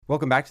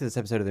Welcome back to this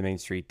episode of the Main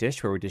Street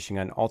Dish, where we're dishing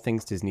on all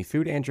things Disney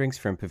food and drinks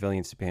from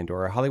pavilions to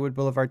Pandora, Hollywood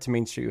Boulevard to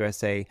Main Street,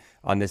 USA.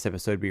 On this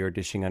episode, we are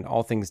dishing on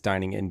all things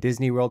dining in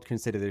Disney World.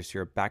 Consider this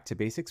your back to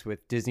basics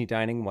with Disney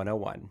Dining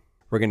 101.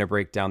 We're going to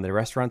break down the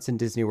restaurants in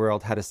Disney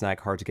World, how to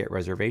snag hard to get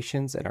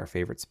reservations, and our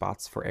favorite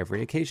spots for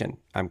every occasion.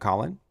 I'm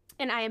Colin.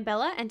 And I am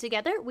Bella, and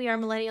together we are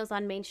Millennials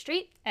on Main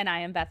Street. And I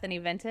am Bethany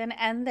Vinton,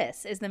 and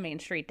this is the Main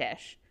Street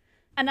Dish.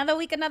 Another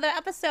week, another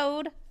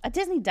episode. A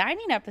Disney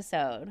dining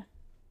episode.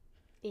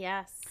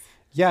 Yes.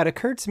 Yeah, it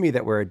occurred to me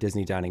that we're a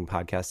Disney dining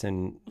podcast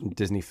and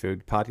Disney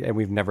food podcast, and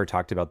we've never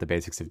talked about the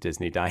basics of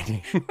Disney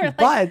dining. We're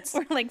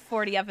like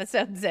 40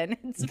 episodes in.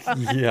 It's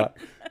fine. Yeah.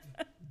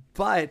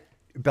 But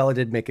Bella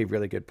did make a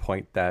really good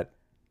point that,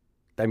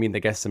 I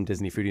guess some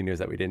Disney foodie news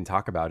that we didn't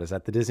talk about is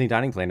that the Disney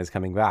dining plan is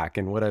coming back.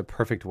 And what a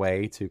perfect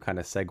way to kind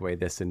of segue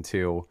this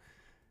into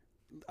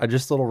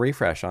just a little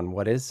refresh on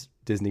what is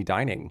Disney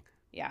dining.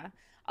 Yeah.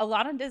 A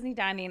lot on Disney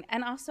dining,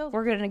 and also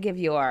we're going to give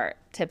you our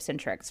tips and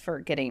tricks for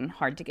getting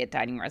hard to get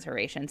dining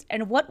reservations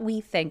and what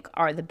we think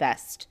are the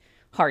best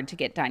hard to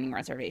get dining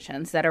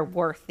reservations that are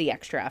worth the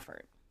extra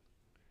effort.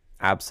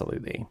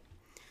 Absolutely.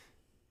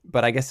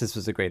 But I guess this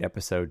was a great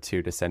episode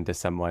too to send to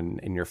someone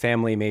in your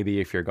family, maybe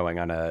if you're going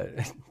on a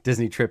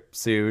Disney trip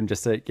soon,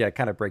 just to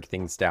kind of break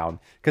things down,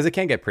 because it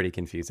can get pretty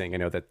confusing. I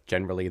know that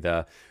generally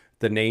the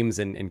names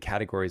and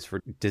categories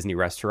for Disney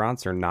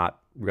restaurants are not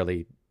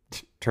really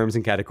terms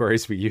and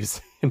categories we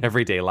use in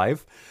everyday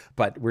life,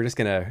 but we're just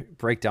going to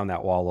break down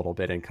that wall a little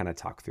bit and kind of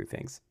talk through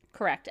things.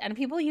 Correct. And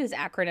people use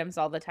acronyms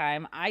all the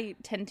time. I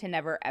tend to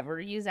never ever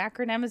use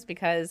acronyms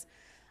because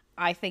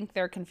I think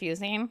they're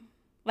confusing.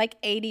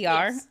 Like ADR,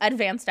 yes.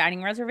 Advanced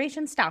Dining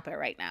Reservation, stop it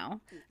right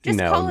now. Just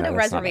call it a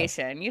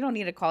reservation. You don't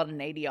need to call it an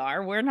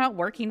ADR. We're not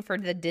working for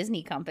the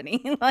Disney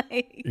company.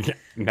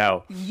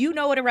 No. You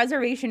know what a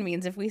reservation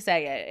means if we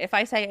say it. If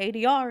I say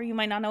ADR, you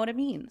might not know what it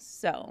means.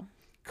 So.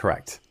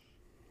 Correct.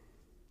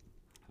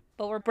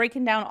 But we're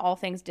breaking down all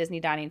things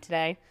Disney dining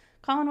today.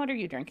 Colin, what are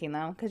you drinking,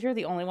 though? Because you're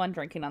the only one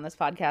drinking on this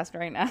podcast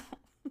right now.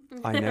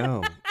 I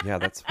know. Yeah,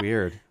 that's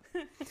weird.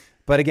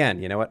 But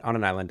again, you know what? On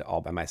an island all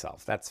by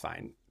myself. That's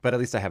fine. But at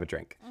least I have a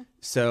drink.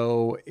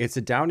 So it's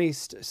a Down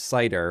East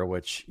cider,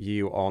 which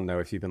you all know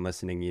if you've been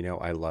listening, you know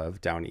I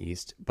love Down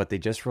East. But they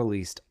just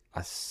released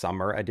a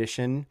summer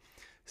edition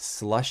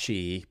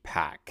slushy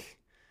pack.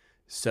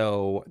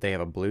 So they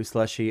have a blue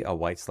slushy, a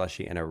white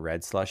slushy, and a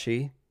red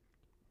slushy.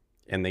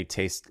 And they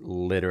taste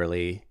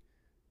literally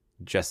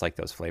just like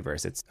those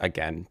flavors. It's,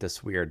 again,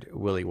 this weird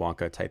Willy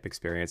Wonka type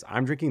experience.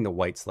 I'm drinking the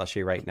white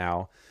slushy right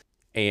now.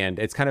 And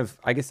it's kind of,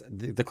 I guess,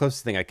 the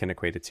closest thing I can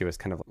equate it to is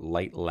kind of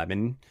light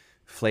lemon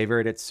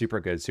flavored. It's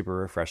super good, super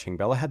refreshing.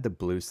 Bella had the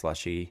blue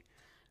slushy.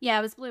 Yeah,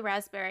 it was blue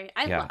raspberry.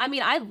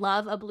 I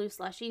love a blue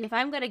slushy. If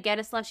I'm going to get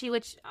a slushy,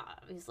 which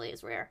obviously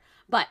is rare,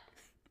 but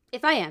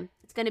if I am,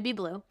 it's going to be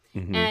blue.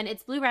 Mm-hmm. And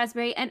it's blue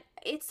raspberry. And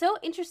it's so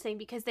interesting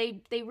because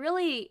they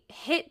really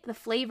hit the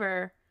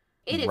flavor.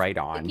 It is right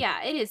on.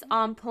 Yeah, it is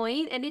on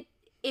point. And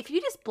if you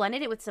just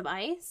blended it with some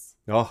ice,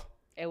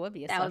 it would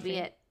be a that slushy. would be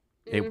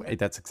it.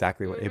 That's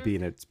exactly what it'd be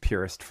in its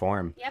purest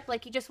form. Yep,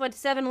 like you just went to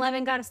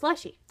 7-Eleven, got a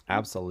slushie.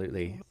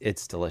 Absolutely.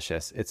 It's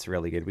delicious. It's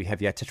really good. We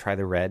have yet to try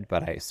the red,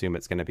 but I assume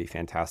it's going to be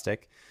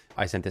fantastic.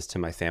 I sent this to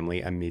my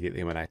family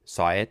immediately when I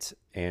saw it,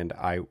 and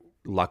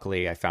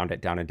luckily I found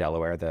it down in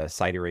Delaware. The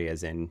cidery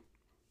is in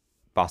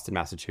Boston,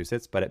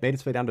 Massachusetts, but it made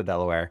its way down to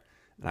Delaware,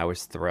 and I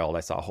was thrilled.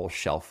 I saw a whole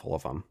shelf full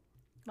of them.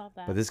 Love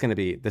that. But this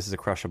is a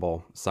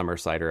crushable summer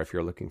cider if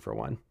you're looking for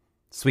one.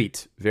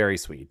 Sweet, very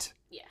sweet.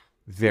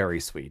 Very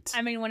sweet.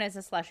 I mean, when it's a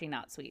slushie,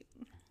 not sweet.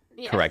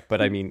 Yeah. Correct.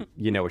 But I mean,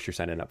 you know what you're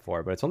signing up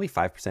for. But it's only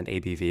 5%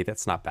 ABV.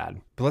 That's not bad.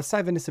 But let's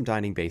dive into some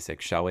dining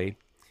basics, shall we?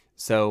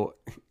 So,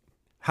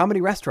 how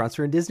many restaurants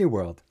are in Disney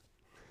World?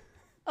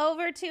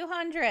 Over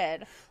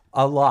 200.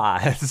 A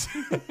lot.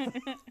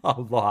 A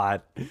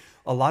lot.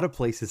 A lot of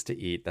places to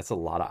eat. That's a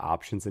lot of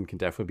options and can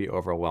definitely be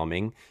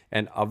overwhelming.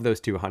 And of those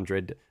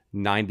 200,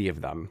 90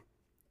 of them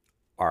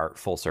are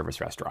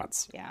full-service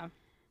restaurants. Yeah.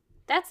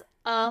 That's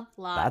a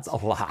lot. That's a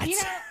lot. You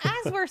know,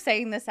 as we're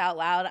saying this out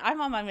loud,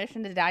 I'm on my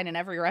mission to dine in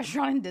every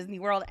restaurant in Disney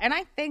World, and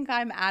I think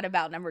I'm at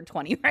about number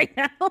 20 right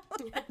now.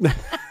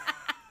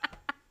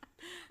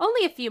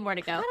 Only a few more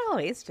to go. Not a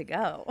ways to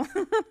go.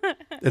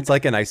 It's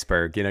like an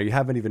iceberg. You know, you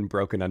haven't even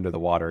broken under the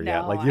water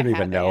yet. Like, you don't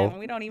even know.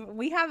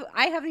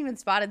 I haven't even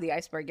spotted the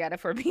iceberg yet,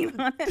 if we're being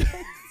honest.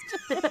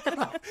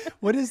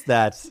 What is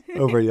that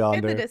over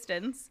yonder? In the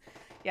distance.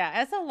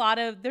 Yeah,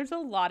 there's a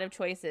lot of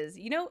choices.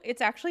 You know,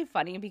 it's actually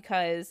funny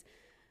because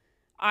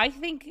I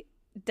think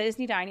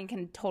Disney dining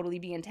can totally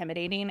be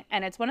intimidating.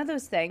 And it's one of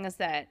those things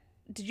that,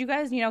 did you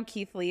guys,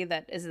 Keith Lee,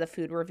 that is the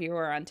food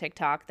reviewer on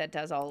TikTok that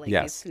does all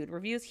these food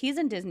reviews? He's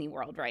in Disney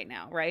World right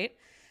now, right?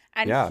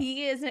 And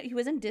he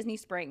was in Disney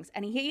Springs,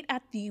 and he ate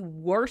at the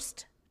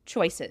worst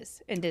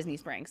choices in Disney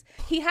Springs.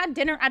 He had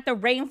dinner at the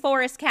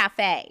Rainforest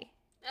Cafe.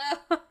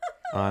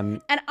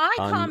 And I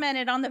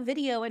commented on the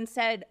video and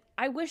said,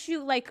 I wish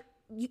you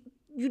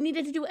you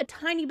needed to do a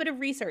tiny bit of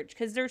research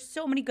because there's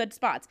so many good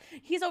spots.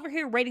 He's over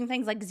here rating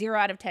things like 0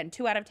 out of 10,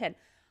 2 out of 10.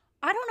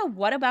 I don't know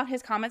what about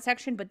his comment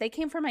section, but they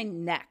came from my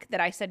neck that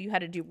I said you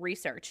had to do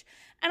research.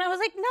 And I was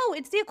like, no,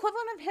 it's the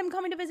equivalent of him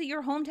coming to visit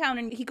your hometown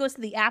and he goes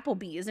to the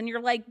Applebee's and you're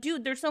like,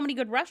 dude, there's so many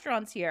good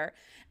restaurants here.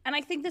 And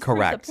I think this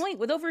proves the point.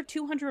 With over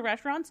 200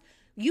 restaurants,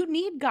 you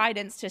need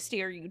guidance to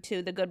steer you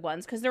to the good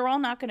ones because they're all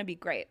not going to be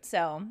great.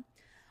 So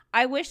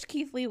I wish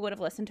Keith Lee would have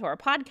listened to our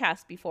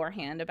podcast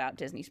beforehand about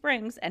Disney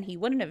Springs and he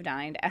wouldn't have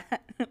dined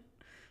at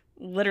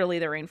literally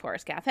the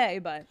Rainforest Cafe,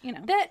 but you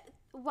know.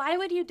 Why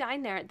would you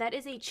dine there? That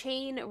is a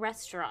chain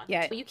restaurant.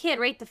 Yeah. You can't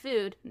rate the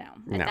food No.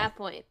 at that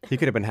point. He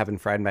could have been having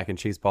fried mac and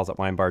cheese balls at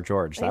Wine Bar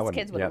George. His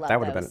kids would have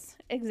loved been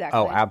exactly.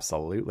 Oh,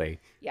 absolutely.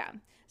 Yeah.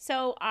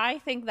 So I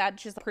think that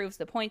just proves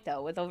the point,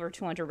 though, with over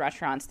 200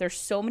 restaurants. There's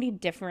so many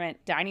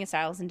different dining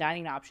styles and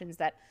dining options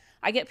that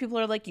I get people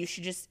are like, you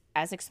should just,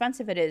 as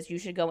expensive it is, you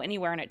should go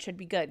anywhere and it should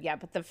be good. Yeah,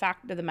 but the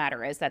fact of the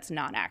matter is that's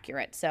not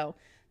accurate. So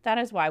that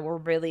is why we're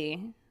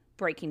really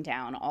breaking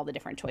down all the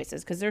different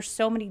choices because there's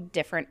so many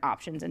different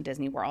options in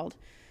Disney World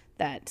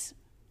that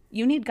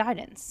you need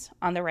guidance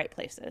on the right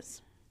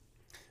places.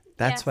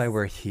 That's why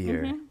we're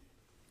here. Mm-hmm.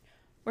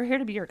 We're here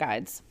to be your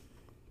guides.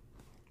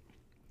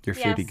 Your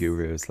foodie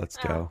gurus. Let's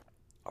go.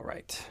 All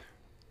right.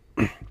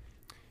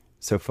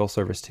 So full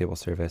service, table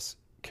service,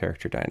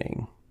 character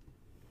dining,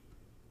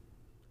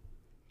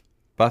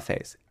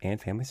 buffets,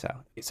 and family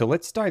style. So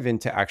let's dive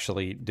into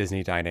actually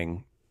Disney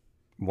Dining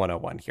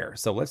 101 here.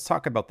 So let's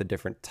talk about the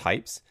different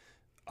types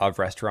of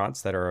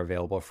restaurants that are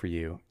available for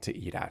you to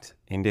eat at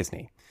in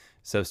Disney.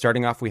 So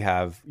starting off, we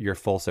have your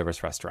full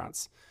service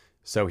restaurants.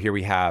 So here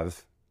we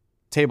have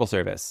table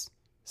service,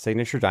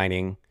 signature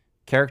dining,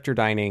 character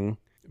dining,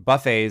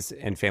 buffets,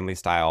 and family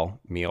style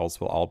meals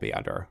will all be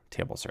under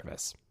table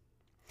service.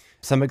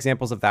 Some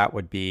examples of that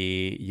would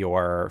be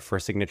for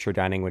signature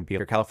dining would be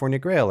your California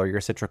Grill or your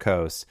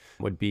Citricos,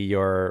 would be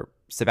your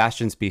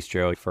Sebastian's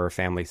Bistro for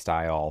family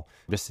style,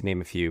 just to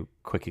name a few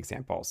quick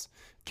examples.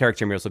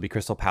 Character meals would be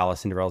Crystal Palace,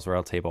 Cinderella's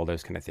Royal Table,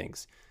 those kind of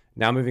things.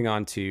 Now moving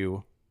on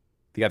to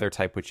the other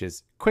type, which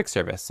is quick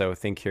service. So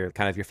think here,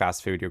 kind of your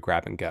fast food, your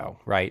grab and go,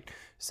 right?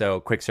 So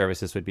quick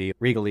services would be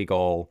Regal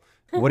Eagle,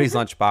 Woody's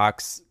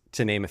Lunchbox,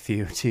 to name a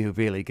few, two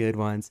really good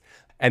ones.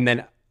 And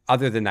then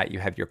other than that, you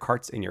have your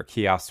carts and your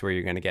kiosks where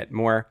you're going to get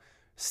more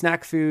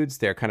snack foods.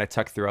 They're kind of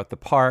tucked throughout the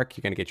park.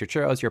 You're going to get your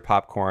churros, your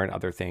popcorn,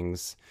 other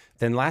things.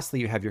 Then lastly,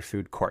 you have your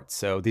food courts.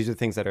 So these are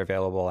things that are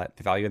available at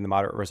the value and the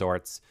moderate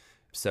resorts.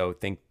 So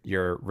think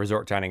your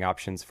resort dining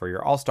options for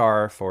your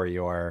All-Star, for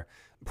your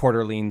Port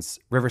Orleans,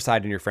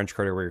 Riverside, and your French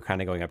Quarter, where you're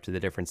kind of going up to the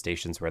different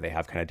stations where they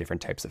have kind of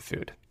different types of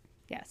food.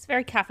 Yes,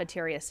 very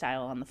cafeteria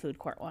style on the food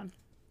court one.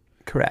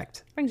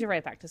 Correct. Brings you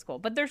right back to school.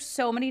 But there's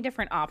so many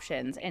different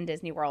options in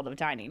Disney World of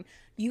dining.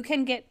 You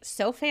can get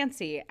so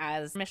fancy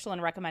as Michelin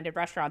recommended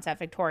restaurants at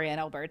Victoria and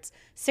Albert's,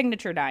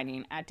 signature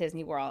dining at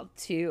Disney World,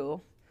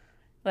 to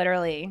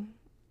literally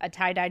a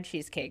tie-dyed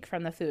cheesecake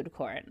from the food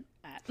court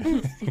at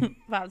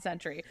Bob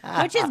Century,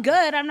 which is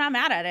good. I'm not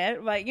mad at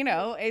it, but you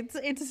know,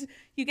 it's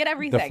you get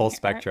everything. The full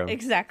spectrum.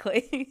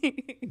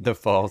 Exactly. The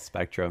full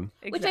spectrum.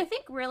 Which I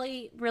think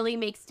really, really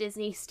makes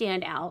Disney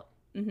stand out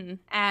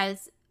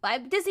as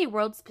Disney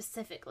World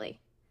specifically.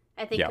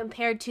 I think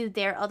compared to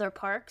their other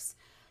parks,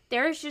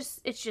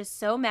 it's just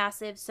so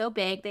massive, so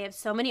big. They have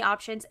so many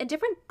options and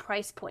different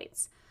price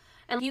points,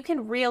 and you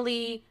can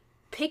really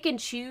pick and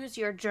choose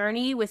your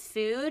journey with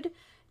food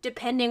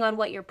depending on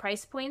what your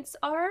price points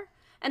are.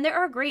 And there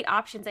are great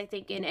options, I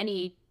think, in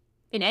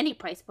any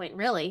price point,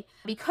 really,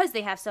 because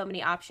they have so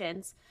many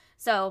options.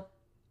 So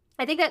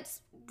I think that's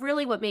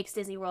really what makes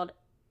Disney World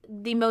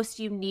the most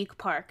unique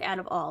park out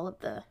of all of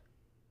the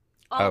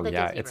Disney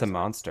it's resorts. A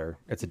monster.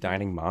 It's a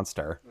dining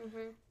monster.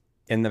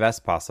 In the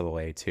best possible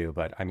way too,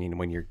 but I mean,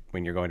 when you're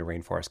going to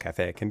Rainforest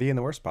Cafe, it can be in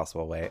the worst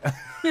possible way.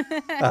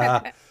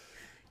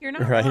 You're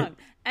not wrong.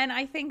 And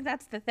I think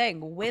that's the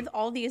thing with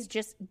all these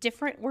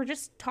we're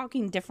just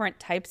talking different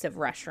types of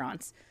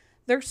restaurants.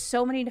 There's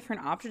so many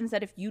different options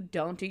that if you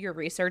don't do your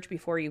research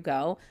before you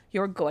go,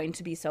 you're going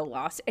to be so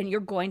lost and you're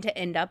going to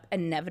end up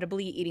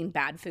inevitably eating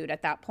bad food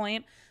at that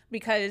point,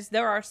 because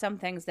there are some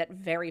things that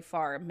very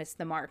far miss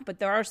the mark, but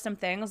there are some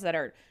things that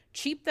are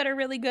cheap that are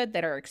really good,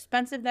 that are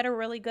expensive that are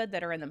really good,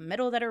 that are in the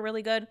middle that are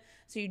really good.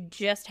 So you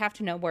just have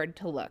to know where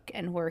to look,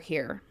 and we're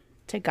here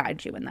to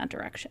guide you in that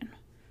direction.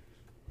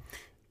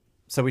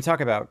 So we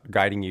talk about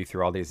guiding you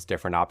through all these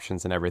different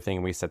options and everything,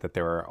 and we said that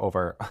there were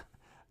over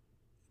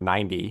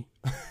 90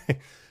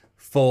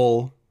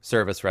 full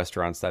service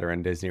restaurants that are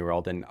in Disney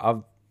World. And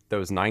of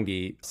those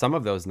 90, some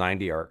of those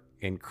 90 are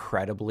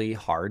incredibly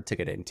hard to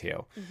get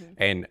into.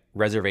 And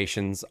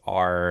reservations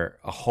are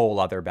a whole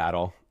other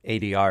battle.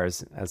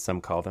 ADRs, as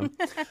some call them,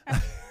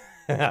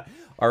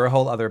 are a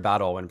whole other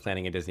battle when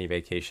planning a Disney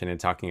vacation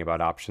and talking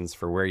about options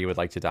for where you would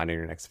like to dine on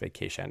your next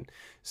vacation.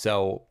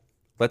 So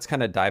let's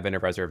kind of dive into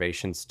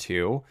reservations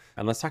too.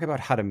 And let's talk about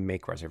how to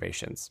make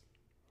reservations.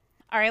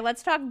 All right,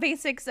 let's talk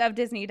basics of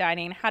Disney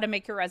dining, how to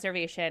make your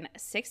reservation.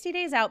 60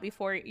 days out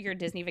before your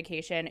Disney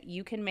vacation,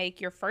 you can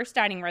make your first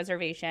dining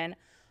reservation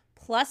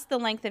plus the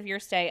length of your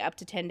stay up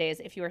to 10 days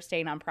if you are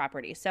staying on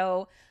property.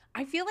 So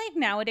I feel like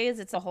nowadays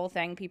it's a whole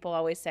thing. People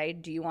always say,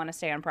 do you want to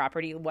stay on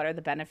property? What are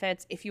the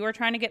benefits? If you are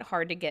trying to get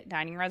hard to get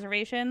dining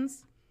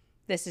reservations,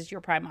 this is your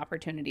prime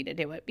opportunity to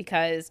do it,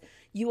 because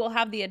you will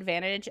have the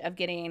advantage of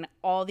getting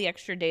all the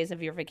extra days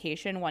of your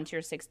vacation once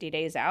you're 60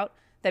 days out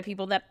that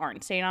people that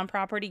aren't staying on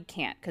property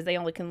can't, because they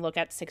only can look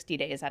at 60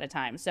 days at a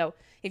time. So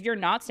if you're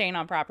not staying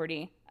on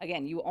property,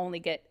 again, you only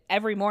get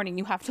every morning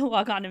you have to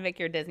log on to make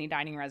your Disney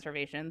dining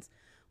reservations,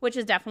 which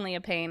is definitely a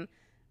pain.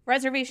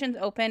 Reservations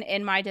open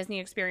in My Disney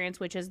Experience,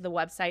 which is the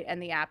website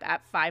and the app,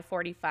 at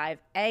 5:45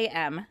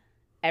 a.m.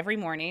 every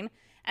morning.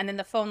 And then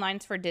the phone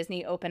lines for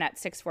Disney open at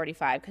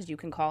 6:45, because you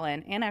can call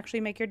in and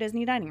actually make your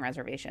Disney dining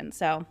reservation.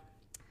 So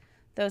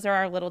those are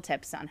our little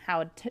tips on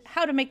how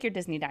to make your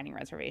Disney dining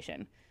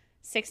reservation.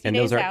 60 and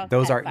days out.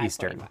 Those are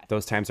Eastern.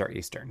 Those times are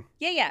Eastern.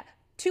 Yeah.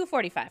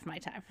 2:45 my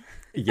time.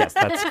 Yes,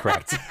 that's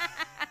correct.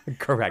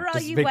 Correct. For all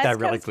Just you make West that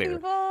really Coast clear.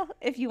 People,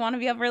 if you want to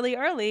be up really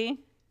early,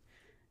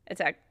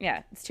 it's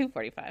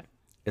 2:45.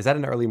 Is that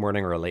an early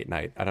morning or a late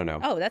night? I don't know.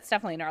 Oh, that's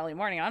definitely an early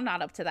morning. I'm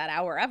not up to that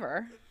hour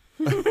ever.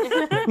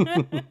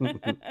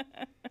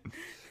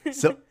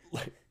 So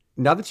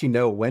now that you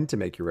know when to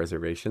make your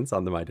reservations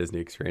on the My Disney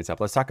Experience app,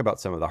 let's talk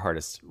about some of the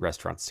hardest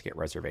restaurants to get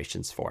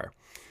reservations for.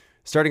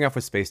 Starting off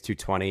with Space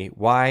 220,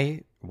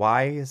 why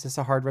is this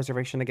a hard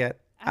reservation to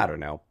get? I don't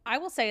know. I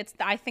will say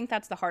I think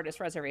that's the hardest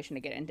reservation to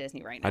get in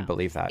Disney right now. I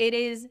believe that. It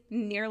is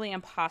nearly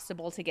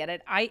impossible to get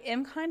it. I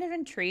am kind of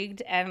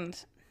intrigued,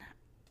 and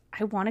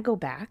I want to go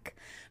back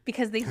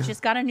because they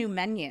just got a new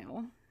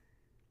menu.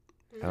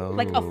 Oh.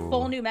 Like a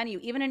full new menu,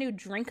 even a new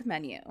drink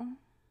menu.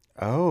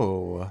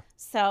 Oh.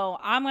 So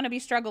I'm going to be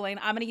struggling.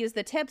 I'm going to use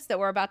the tips that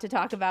we're about to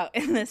talk about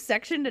in this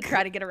section to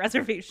try to get a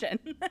reservation.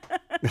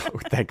 Oh,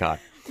 thank God.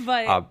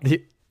 But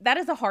that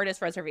is the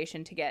hardest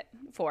reservation to get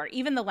for.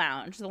 Even the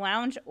lounge. The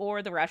lounge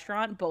or the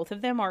restaurant, both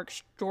of them are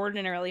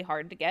extraordinarily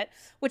hard to get,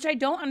 which I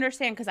don't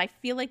understand, because I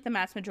feel like the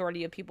mass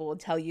majority of people will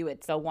tell you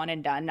it's a one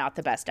and done, not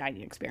the best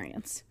dining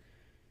experience.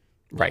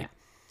 Right.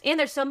 Yeah. And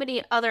there's so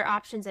many other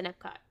options in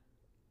Epcot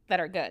That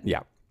are good.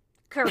 Yeah.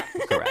 Correct.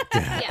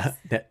 Yes.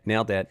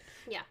 Nailed it.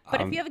 Yeah. But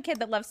if you have a kid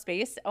that loves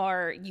space,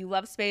 or you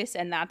love space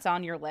and that's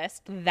on your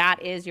list,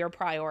 that is your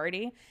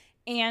priority.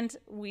 And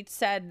we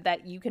said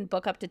that you can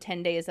book up to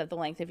 10 days of the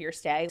length of your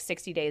stay,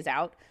 60 days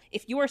out.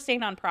 If you are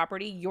staying on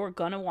property, you're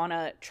going to want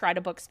to try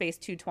to book Space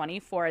 220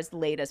 for as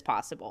late as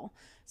possible.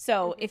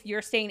 So if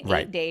you're staying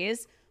 8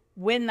 days,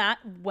 when that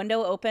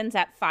window opens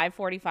at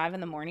 5:45 in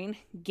the morning,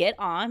 get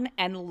on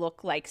and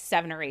look like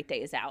 7 or 8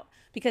 days out,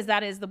 because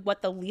that is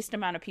what the least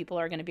amount of people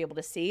are going to be able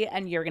to see,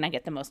 and you're going to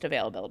get the most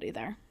availability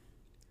there.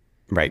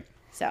 Right.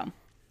 So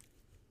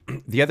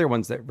the other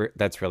ones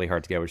that's really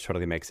hard to get, which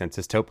totally makes sense,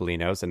 is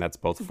Topolino's, and that's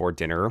both for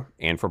dinner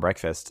and for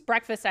breakfast.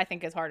 Breakfast, I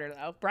think, is harder,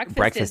 though.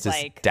 Breakfast is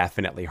like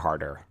definitely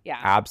harder. Yeah.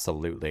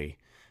 Absolutely.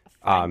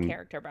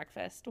 Character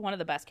breakfast. One of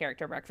the best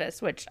character breakfasts,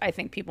 which I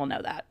think people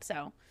know that.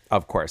 So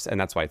of course, and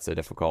that's why it's so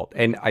difficult.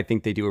 And I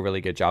think they do a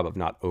really good job of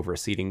not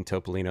overseating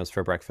Topolino's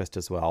for breakfast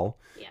as well.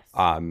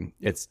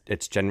 Yes.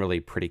 It's generally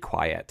pretty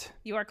quiet.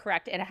 You are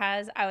correct. It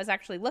has. I was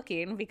actually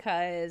looking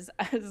because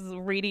I was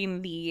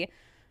reading the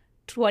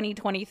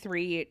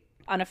 2023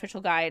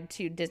 unofficial guide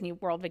to Disney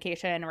World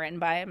Vacation written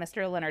by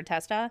Mr. Leonard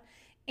Testa.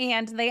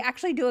 And they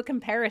actually do a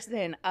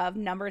comparison of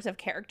numbers of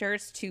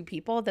characters to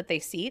people that they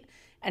seat.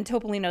 And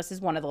Topolino's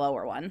is one of the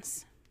lower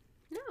ones.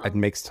 No. It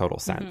makes total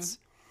sense.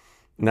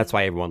 And that's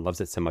why everyone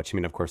loves it so much. I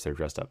mean, of course, they're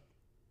dressed up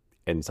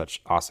in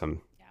such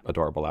awesome,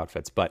 adorable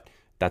outfits, but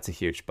that's a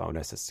huge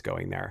bonus is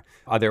going there.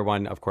 Other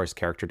one, of course,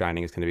 character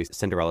dining is going to be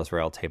Cinderella's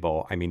Royal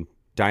Table. I mean,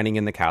 dining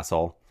in the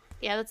castle.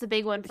 Yeah, that's a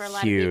big one for a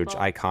lot huge, of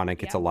people.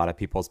 Iconic. It's a lot of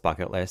people's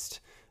bucket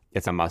list.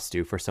 It's a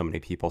must-do for so many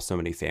people, so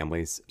many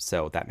families.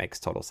 So that makes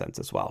total sense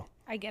as well.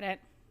 I get it.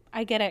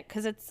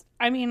 Because it's,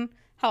 I mean,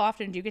 how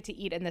often do you get to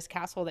eat in this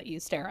castle that you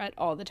stare at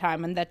all the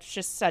time? And that's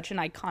just such an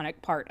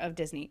iconic part of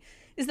Disney.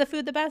 Is the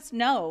food the best?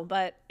 No,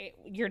 but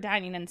you're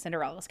dining in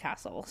Cinderella's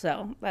castle.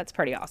 So that's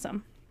pretty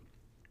awesome.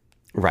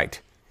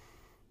 Right.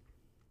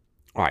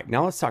 All right.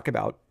 Now let's talk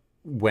about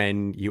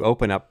when you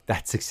open up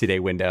that 60-day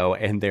window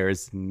and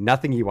there's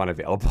nothing you want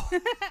available.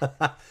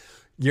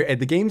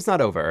 The game's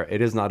not over.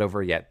 It is not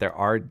over yet. There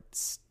are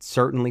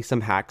certainly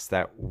some hacks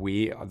that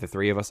the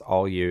three of us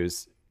all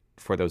use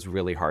for those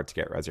really hard to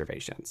get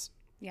reservations.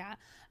 Yeah.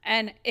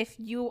 And if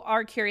you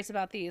are curious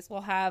about these,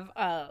 we'll have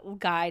a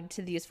guide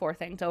to these 4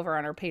 things over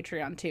on our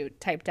Patreon too,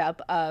 typed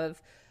up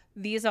of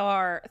these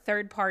are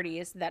third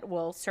parties that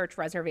will search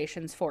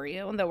reservations for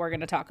you that we're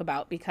going to talk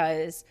about,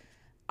 because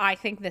I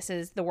think this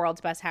is the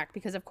world's best hack,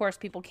 because of course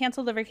people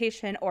cancel their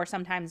vacation, or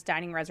sometimes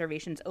dining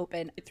reservations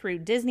open through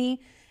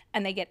Disney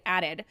and they get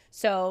added.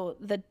 So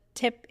the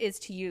tip is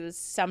to use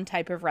some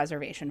type of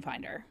reservation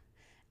finder.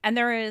 And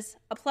there is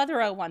a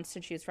plethora of ones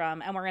to choose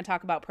from, and we're going to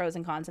talk about pros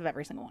and cons of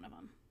every single one of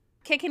them.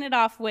 Kicking it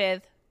off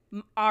with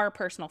our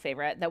personal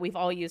favorite that we've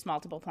all used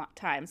multiple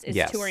times is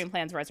Touring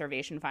Plans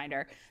Reservation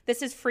Finder.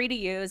 This is free to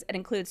use. It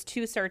includes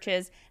 2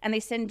 searches, and they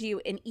send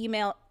you an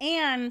email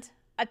and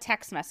a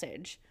text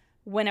message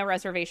when a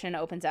reservation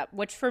opens up,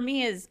 which for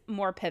me is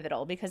more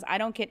pivotal because I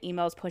don't get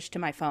emails pushed to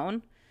my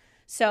phone.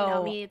 So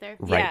No, me either.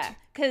 Right. Yeah,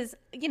 because,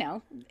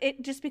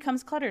 it just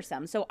becomes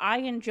cluttersome. So I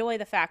enjoy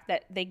the fact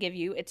that they give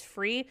you, it's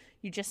free.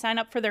 You just sign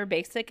up for their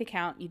basic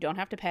account. You don't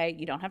have to pay.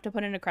 You don't have to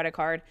put in a credit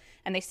card.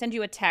 And they send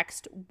you a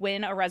text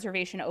when a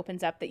reservation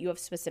opens up that you have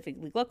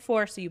specifically looked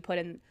for. So you put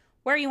in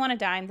where you want to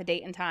dine, the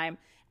date and time.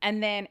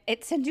 And then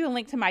it sends you a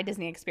link to My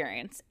Disney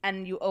Experience.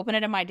 And you open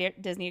it in My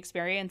Disney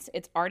Experience.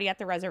 It's already at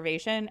the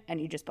reservation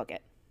and you just book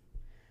it.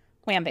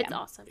 Wham, bam. It's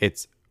awesome.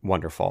 It's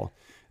wonderful.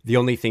 The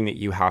only thing that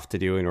you have to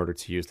do in order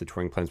to use the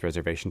Touring Plans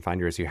reservation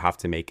finder is you have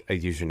to make a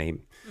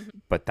username,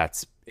 but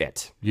that's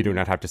it. You do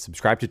not have to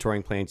subscribe to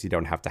Touring Plans. You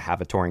don't have to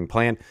have a touring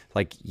plan.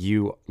 Like,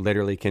 you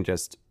literally can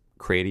just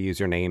create a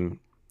username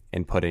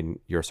and put in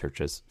your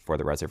searches for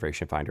the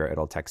reservation finder.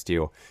 It'll text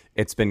you.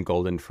 It's been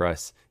golden for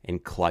us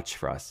and clutch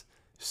for us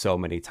so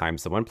many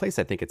times. The one place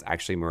I think it's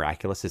actually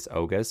miraculous is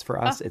Oga's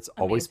for us. It's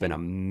always been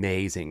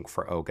amazing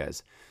for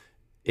Oga's.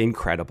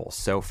 Incredible,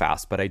 so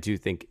fast. But I do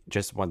think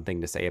just one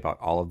thing to say about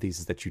all of these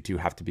is that you do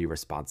have to be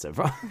responsive.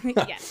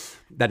 Yes.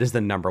 That is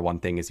the number one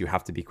thing, is you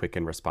have to be quick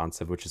and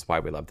responsive, which is why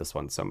we love this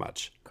one so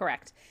much.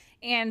 Correct.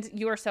 And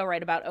you are so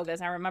right about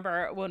Oga's. I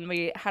remember when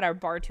we had our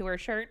bar tour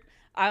shirt,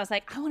 I was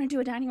like, I want to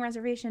do a dining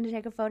reservation to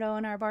take a photo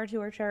in our bar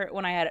tour shirt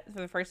when I had it for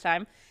the first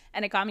time.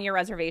 And it got me a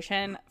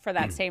reservation for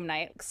that same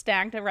night.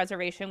 Snagged a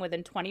reservation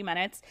within 20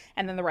 minutes.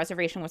 And then the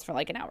reservation was for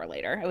like an hour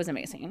later. It was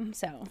amazing.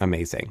 So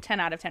Amazing.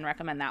 10 out of 10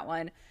 recommend that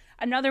one.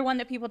 Another one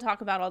that people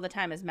talk about all the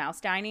time is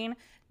Mouse Dining,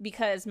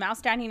 because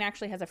Mouse Dining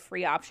actually has a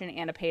free option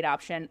and a paid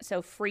option.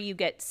 So free, you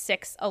get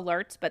 6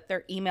 alerts, but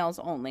they're emails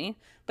only.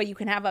 But you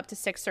can have up to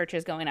 6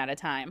 searches going at a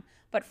time.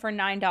 But for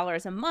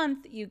 $9 a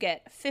month, you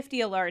get 50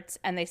 alerts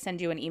and they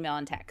send you an email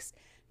and text.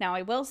 Now,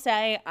 I will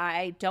say,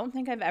 I don't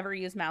think I've ever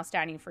used Mouse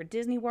Dining for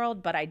Disney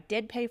World, but I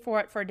did pay for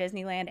it for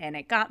Disneyland and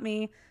it got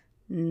me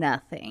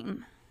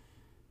nothing.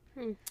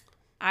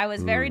 I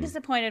was very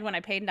disappointed when I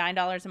paid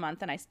 $9 a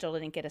month and I still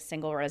didn't get a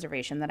single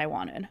reservation that I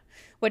wanted,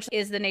 which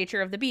is the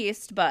nature of the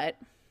beast, but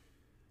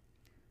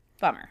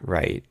bummer.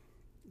 Right.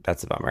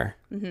 That's a bummer.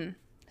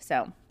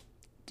 So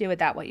do with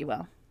that what you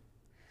will.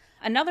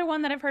 Another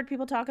one that I've heard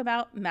people talk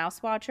about,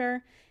 Mouse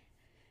Watcher.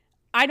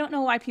 I don't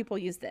know why people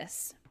use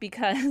this,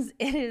 because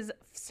it is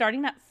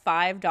starting at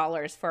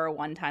 $5 for a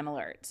one-time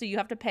alert. So you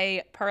have to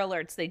pay per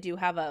alerts. They do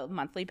have a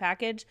monthly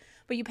package,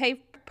 but you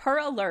pay per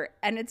alert,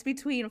 and it's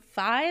between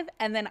 $5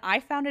 and then I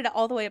found it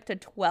all the way up to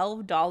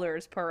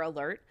 $12 per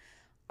alert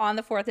on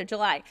the 4th of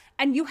July.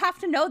 And you have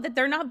to know that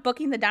they're not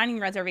booking the dining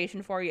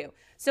reservation for you.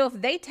 So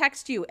if they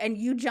text you and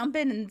you jump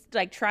in and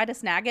like try to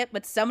snag it,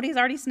 but somebody's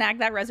already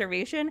snagged that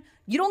reservation,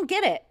 you don't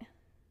get it.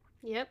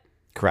 Yep.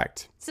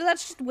 Correct. So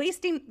that's just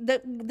wasting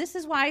this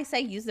is why I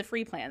say use the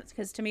free plans,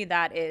 because to me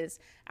that is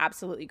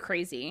absolutely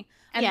crazy.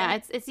 And yeah,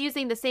 then, it's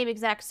using the same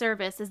exact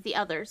service as the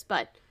others,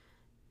 but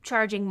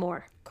charging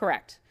more.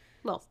 correct.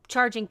 Well,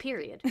 charging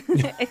period.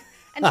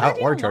 And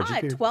charging Or a charging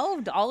lot, period.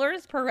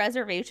 $12 per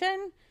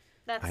reservation.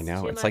 That's I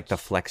know. too It's like the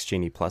much. Flex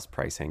Genie Plus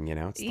pricing,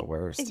 it's the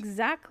worst.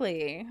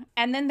 Exactly.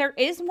 And then there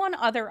is one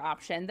other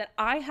option that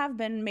I have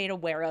been made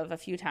aware of a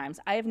few times.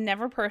 I have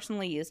never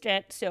personally used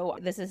it, so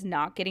this is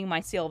not getting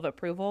my seal of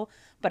approval,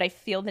 but I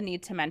feel the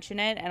need to mention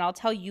it, and I'll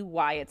tell you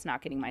why it's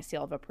not getting my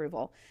seal of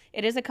approval.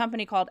 It is a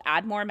company called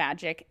Add More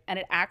Magic, and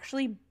it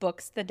actually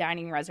books the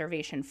dining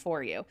reservation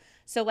for you.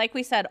 So like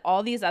we said,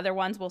 all these other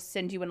ones will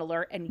send you an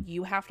alert, and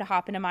you have to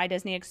hop into My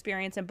Disney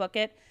Experience and book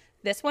it.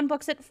 This one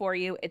books it for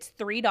you. It's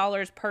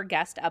 $3 per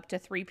guest up to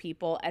 3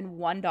 people and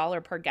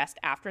 $1 per guest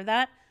after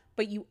that,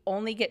 but you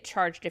only get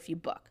charged if you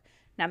book.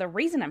 Now, the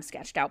reason I'm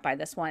sketched out by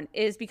this one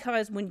is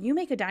because when you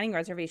make a dining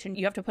reservation,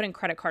 you have to put in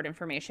credit card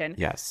information.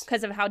 Yes.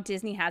 Because of how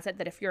Disney has it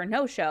that if you're a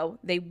no-show,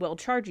 they will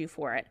charge you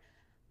for it.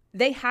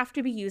 They have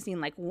to be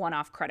using like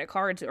one-off credit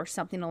cards or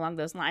something along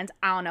those lines.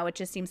 I don't know. It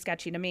just seems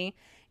sketchy to me.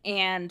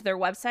 And their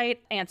website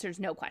answers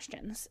no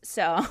questions.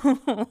 So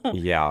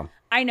Yeah.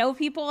 I know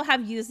people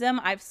have used them.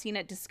 I've seen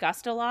it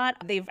discussed a lot.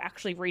 They've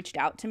actually reached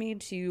out to me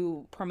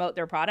to promote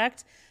their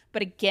product.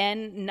 But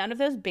again, none of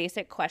those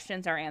basic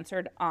questions are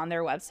answered on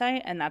their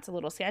website, and that's a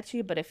little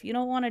sketchy. But if you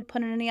don't want to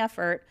put in any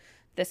effort,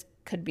 this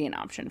could be an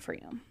option for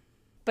you.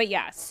 But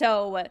yeah,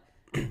 so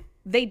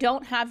they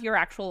don't have your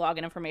actual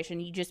login information.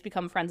 You just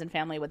become friends and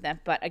family with them.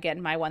 But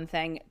again, my one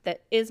thing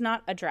that is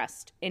not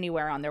addressed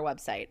anywhere on their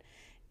website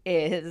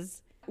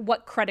is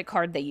what credit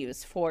card they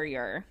use for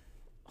your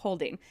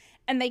holding.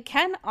 And they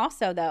can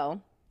also,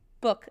 though,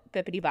 book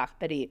Bippity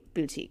Boppity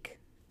Boutique,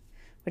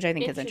 which I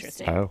think is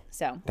interesting. Oh,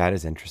 So, that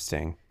is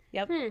interesting.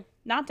 yep.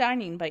 Not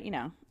dining, but,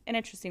 an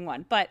interesting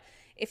one. But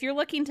if you're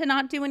looking to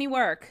not do any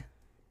work,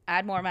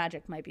 Add More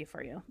Magic might be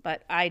for you.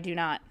 But I do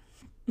not.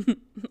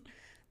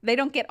 They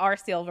don't get our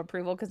seal of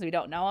approval because we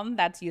don't know them.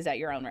 That's use at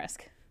your own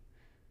risk.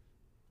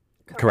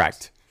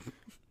 Correct.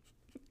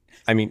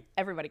 I mean,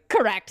 Everybody,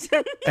 correct.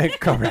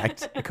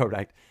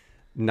 correct.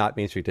 Not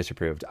Main Street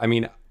disapproved. I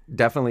mean,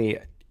 definitely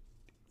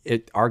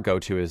our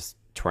go-to is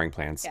Touring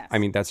Plans. Yes. I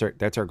mean, that's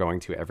our going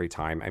to every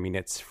time. I mean,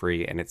 it's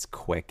free and it's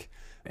quick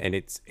and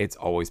it's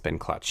always been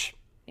clutch.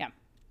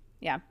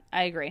 Yeah,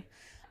 I agree.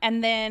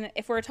 And then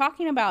if we're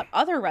talking about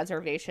other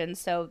reservations,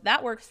 so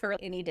that works for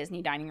any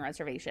Disney dining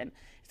reservation.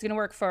 It's going to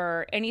work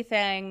for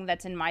anything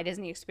that's in My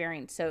Disney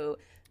Experience. So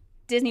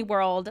Disney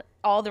World,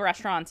 all the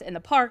restaurants in the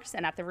parks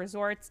and at the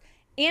resorts.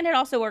 And it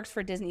also works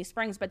for Disney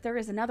Springs. But there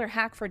is another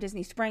hack for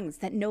Disney Springs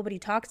that nobody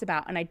talks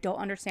about. And I don't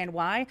understand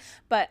why.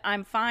 But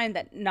I'm fine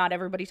that not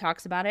everybody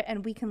talks about it.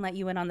 And we can let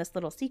you in on this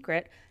little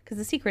secret. Because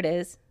the secret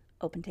is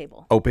Open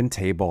Table. Open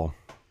Table.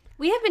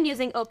 We have been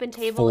using Open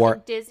Table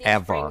in Disney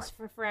Springs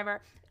for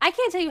forever. I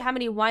can't tell you how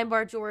many Wine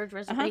Bar George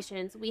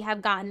reservations we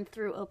have gotten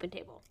through Open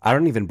Table. I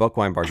don't even book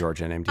Wine Bar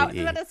George in MDE. I was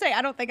about to say,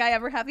 I don't think I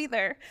ever have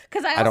either.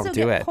 Because I also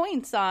get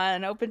points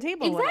on Open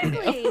Table.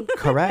 Exactly.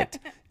 Correct.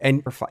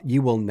 And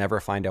you will never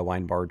find a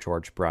Wine Bar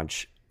George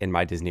brunch in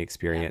My Disney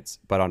Experience.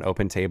 Yeah. But on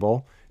Open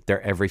Table,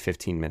 they're every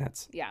 15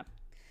 minutes. Yeah.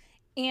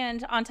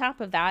 And on top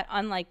of that,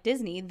 unlike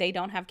Disney, they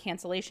don't have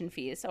cancellation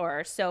fees.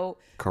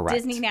 Correct.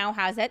 Disney now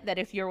has it that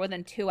if you're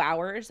within 2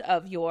 hours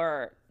of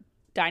your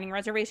dining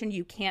reservation,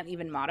 you can't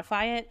even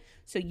modify it.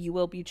 So you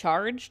will be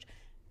charged.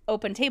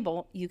 Open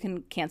Table, you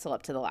can cancel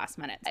up to the last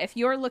minute. If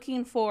you're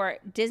looking for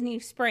Disney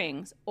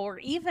Springs or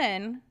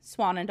even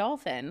Swan and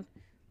Dolphin,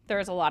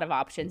 there's a lot of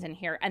options in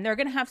here. And they're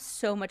going to have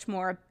so much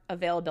more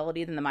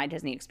availability than the My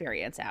Disney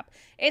Experience app.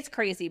 It's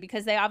crazy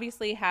because they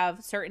obviously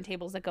have certain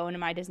tables that go into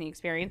My Disney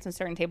Experience and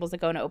certain tables that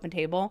go into Open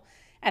Table.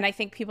 And I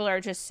think people are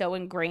just so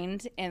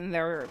ingrained in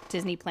their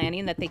Disney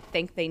planning that they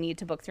think they need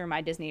to book through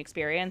My Disney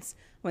Experience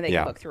when they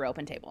can book through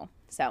Open Table.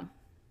 So,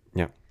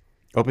 yeah.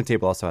 Open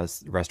Table also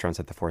has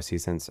restaurants at the Four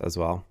Seasons as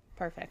well.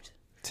 Perfect.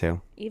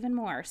 Too. Even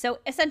more. So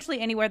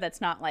essentially anywhere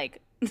that's not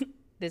like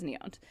Disney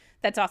owned.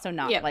 That's also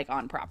not like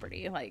on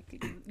property.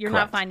 Like you're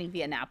not finding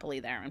Via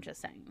Napoli there. I'm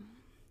just saying.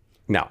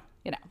 No.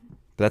 You know.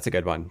 But that's a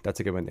good one. That's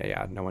a good one.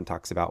 Yeah. No one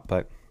talks about,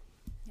 but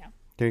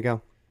there you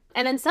go.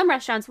 And then some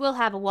restaurants will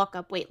have a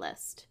walk-up wait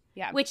list.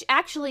 Yeah. Which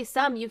actually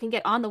some you can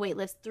get on the wait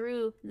list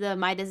through the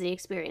My Disney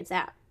Experience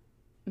app.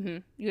 Mm-hmm.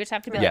 You just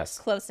have to be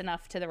close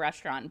enough to the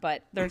restaurant,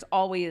 but there's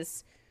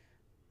always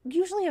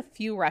usually a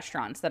few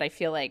restaurants that I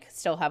feel like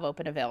still have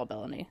open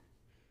availability.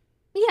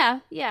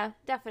 Yeah,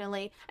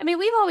 definitely. I mean,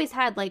 we've always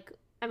had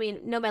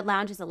Nomad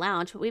Lounge is a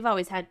lounge, but we've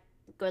always had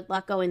good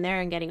luck going there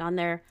and getting on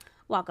their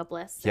walk-up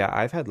list. So. Yeah,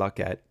 I've had luck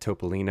at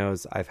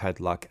Topolino's. I've had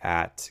luck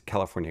at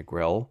California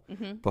Grill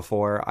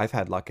before. I've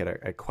had luck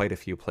at quite a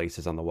few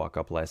places on the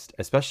walk-up list,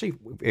 especially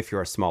if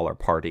you're a smaller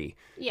party.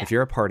 Yeah. If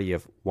you're a party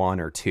of 1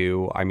 or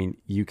 2, I mean,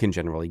 you can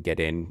generally get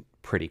in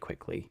pretty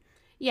quickly.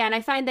 Yeah, and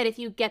I find that if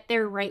you get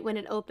there right when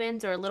it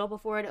opens or a little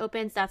before it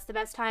opens, that's the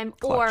best time.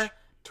 Clutch. Or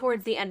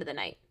towards the end of the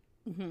night.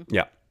 Mm-hmm.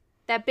 Yeah.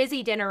 That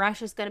busy dinner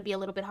rush is going to be a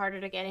little bit harder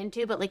to get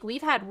into, but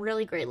we've had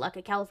really great luck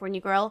at California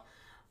Grill.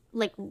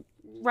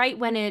 Right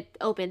when it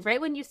opens, right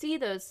when you see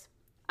those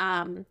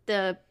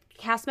the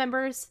cast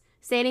members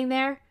standing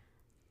there,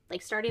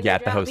 starting their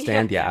at the host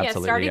stand,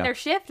 absolutely, starting their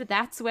shift,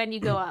 that's when you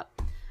go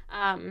up.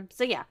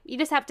 So you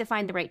just have to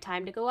find the right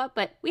time to go up,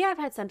 but we have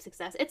had some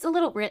success. It's a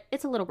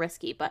little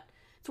risky, but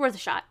it's worth a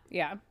shot.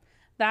 Yeah.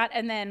 That,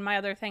 and then my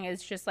other thing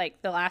is just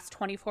the last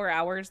 24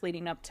 hours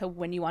leading up to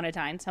when you want to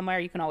dine somewhere,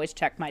 you can always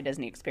check My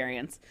Disney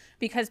Experience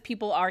because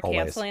people are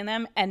canceling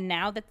them. And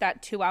now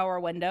that 2-hour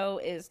window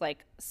is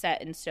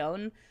set in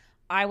stone,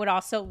 I would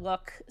also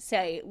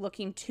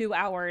looking 2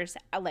 hours,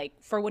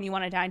 for when you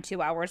want to dine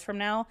 2 hours from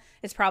now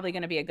is probably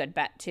going to be a good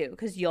bet too,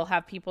 because you'll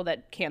have people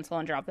that cancel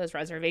and drop those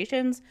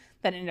reservations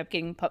that end up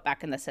getting put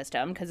back in the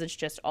system because it's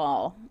just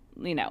all,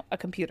 a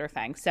computer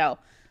thing. So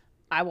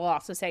I will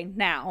also say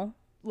now,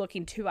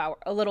 looking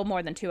a little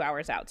more than 2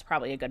 hours out is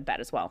probably a good bet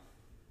as well.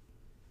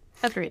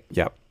 Agreed.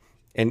 Yep.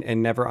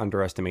 And never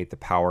underestimate the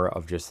power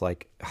of just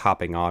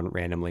hopping on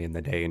randomly in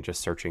the day and just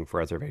searching for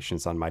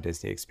reservations on My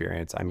Disney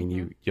Experience. I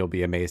mean, you'll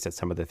be amazed at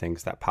some of the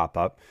things that pop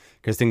up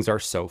because things are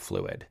so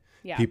fluid.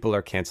 Yeah. People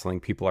are canceling,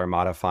 people are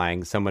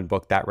modifying. Someone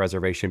booked that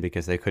reservation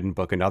because they couldn't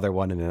book another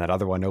one, and then that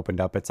other one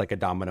opened up. It's like a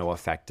domino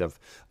effect of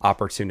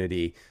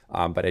opportunity,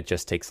 but it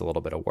just takes a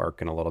little bit of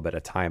work and a little bit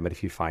of time. But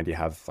if you find you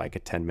have a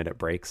 10-minute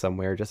break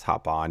somewhere, just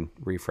hop on,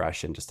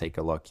 refresh, and just take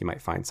a look. You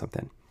might find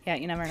something. Yeah,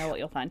 you never know what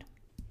you'll find.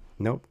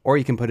 Nope. Or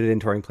you can put it in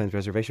Touring Plans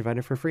Reservation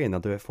Finder for free, and they'll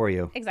do it for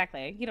you.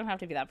 Exactly. You don't have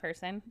to be that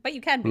person. But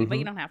you can be, but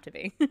you don't have to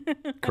be.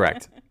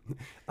 Correct.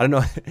 I don't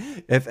know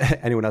if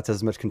anyone else has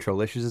as much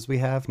control issues as we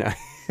have. No.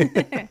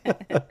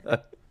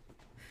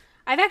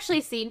 I've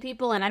actually seen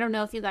people, and I don't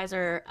know if you guys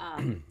are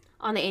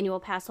on the Annual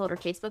Pass Holder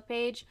Facebook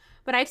page,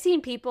 but I've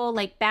seen people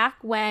back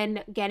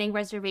when getting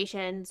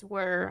reservations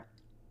were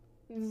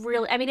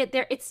really, I mean,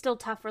 it's still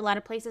tough for a lot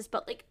of places,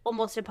 but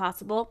almost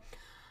impossible.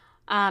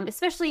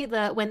 Especially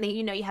when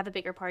you have a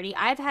bigger party.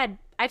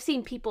 I've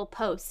seen people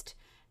post,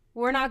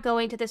 we're not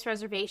going to this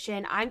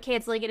reservation. I'm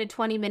canceling it in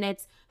 20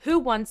 minutes. Who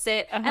wants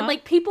it?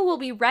 And people will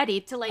be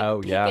ready to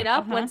pick it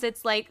up once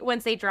it's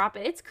once they drop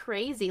it. It's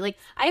crazy.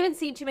 I haven't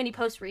seen too many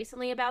posts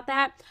recently about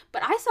that,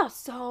 but I saw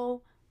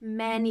so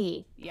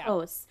many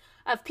posts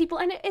of people,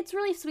 and it's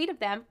really sweet of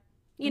them,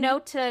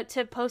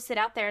 to post it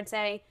out there and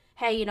say,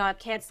 hey, I'm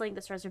canceling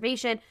this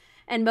reservation.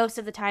 And most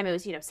of the time it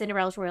was,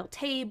 Cinderella's Royal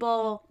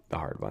Table. The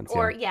hard ones.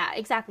 Or,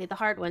 exactly, the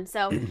hard ones.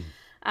 So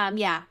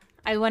Yeah,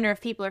 I wonder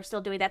if people are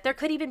still doing that. There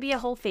could even be a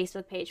whole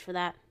Facebook page for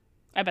that.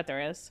 I bet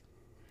there is.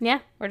 Yeah.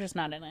 We're just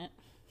not in it.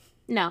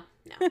 No.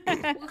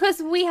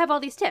 Because we have all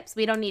these tips.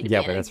 We don't need to be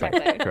in but it. that's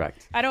right.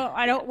 Correct. I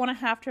don't want to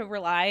have to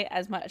rely,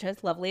 as much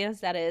as lovely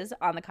as that is,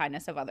 on the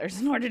kindness of others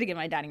in order to get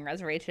my dining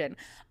reservation.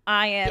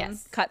 I am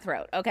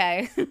cutthroat,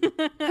 okay?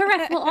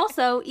 Correct. Well,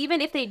 also,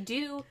 even if they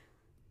do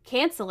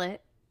cancel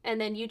it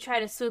and then you try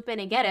to swoop in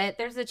and get it,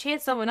 there's a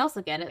chance someone else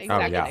will get it. So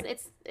Exactly.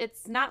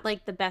 it's not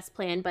like the best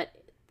plan, but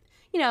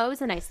it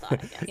was a nice thought,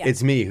 I guess. Yeah.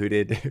 It's me who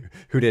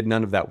did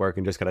none of that work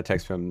and just got a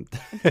text from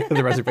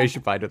the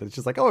reservation finder that's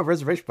just like, oh, a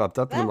reservation popped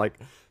up, and I'm like,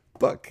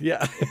 book,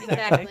 yeah.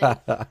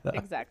 Exactly.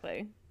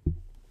 Exactly.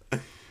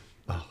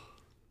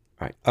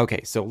 Right.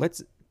 Okay, so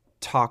let's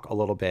talk a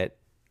little bit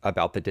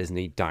about the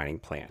Disney dining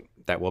plan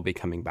that will be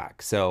coming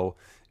back. So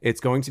it's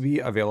going to be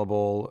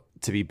available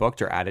to be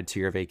booked or added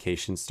to your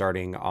vacation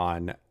starting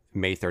on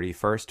May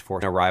 31st for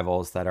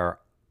arrivals that are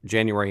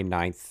January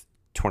 9th,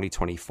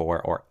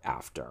 2024 or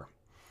after.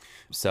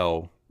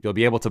 So you'll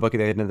be able to book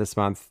it at the end of this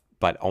month,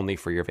 but only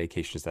for your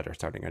vacations that are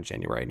starting on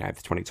January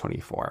 9th,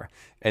 2024.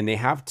 And they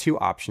have two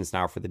options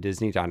now for the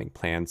Disney dining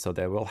plan. So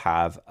they will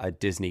have a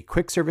Disney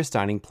quick service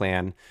dining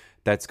plan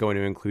that's going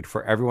to include,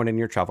 for everyone in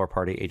your travel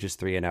party ages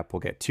 3 and up, will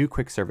get 2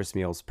 quick service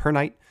meals per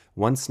night,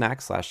 1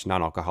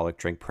 snack/non-alcoholic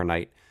drink per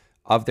night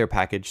of their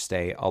package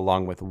stay,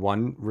 along with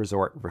 1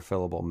 resort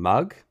refillable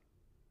mug.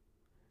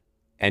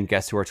 And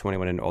guests who are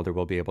 21 and older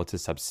will be able to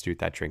substitute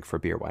that drink for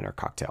beer, wine, or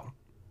cocktail.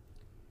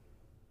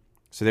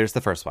 So there's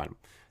the first one.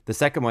 The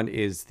second one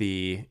is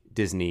the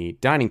Disney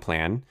dining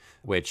plan,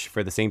 which,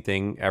 for the same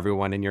thing,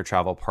 everyone in your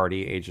travel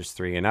party ages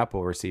 3 and up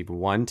will receive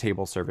 1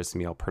 table service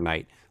meal per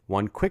night,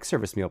 1 quick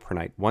service meal per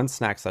night, 1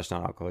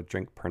 snack/non-alcoholic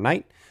drink per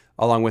night,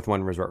 along with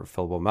 1 resort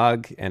refillable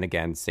mug. And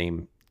again,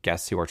 same,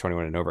 guests who are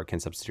 21 and over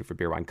can substitute for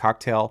beer, wine,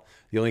 cocktail.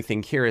 The only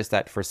thing here is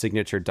that for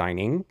signature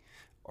dining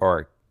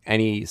or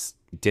any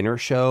dinner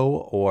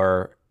show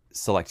or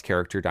select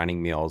character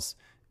dining meals,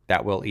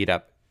 that will eat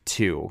up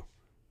 2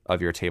 of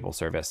your table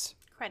service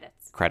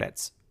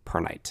credits per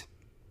night.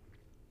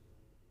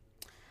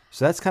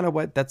 So that's kind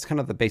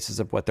of the basis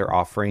of what they're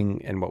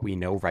offering and what we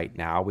know right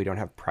now. We don't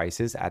have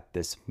prices at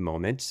this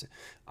moment,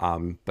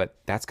 but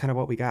that's kind of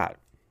what we got.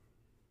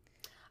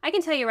 I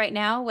can tell you right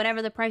now,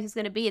 whatever the price is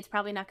going to be, it's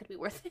probably not going to be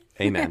worth it.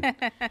 Amen.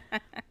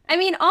 I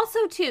mean,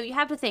 also, too, you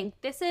have to think,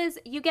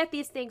 you get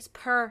these things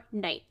per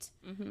night.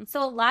 Mm-hmm.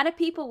 So a lot of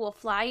people will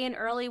fly in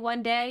early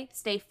one day,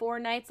 stay 4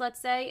 nights, let's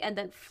say, and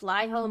then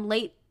fly home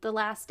late the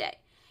last day.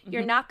 Mm-hmm.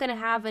 You're not going to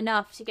have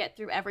enough to get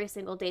through every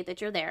single day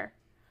that you're there.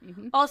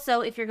 Mm-hmm. Also,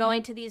 if you're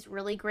going to these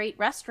really great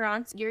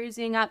restaurants, you're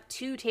using up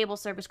 2 table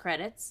service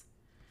credits.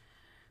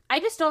 I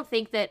just don't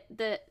think that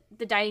the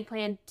dining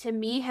plan, to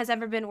me, has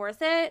ever been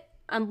worth it,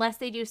 unless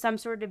they do some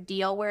sort of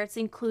deal where it's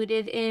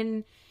included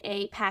in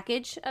a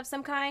package of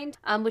some kind,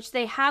 which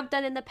they have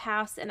done in the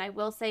past. And I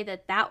will say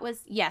that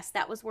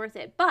was worth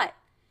it. But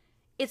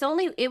it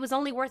was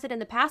only worth it in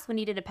the past when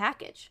you did a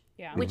package,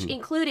 which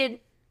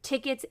included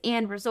tickets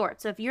and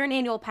resorts. So if you're an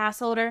annual pass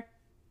holder,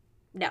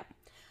 no.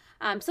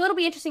 So it'll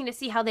be interesting to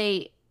see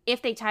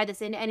if they tie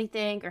this into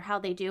anything or how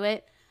they do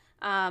it.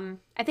 I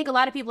think a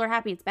lot of people are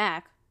happy it's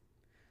back.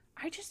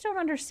 I just don't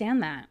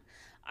understand that.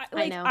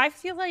 I know. I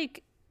feel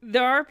like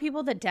there are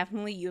people that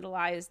definitely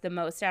utilize the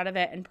most out of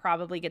it and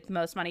probably get the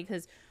most money,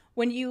 because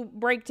when you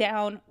break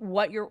down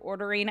what you're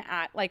ordering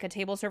at like a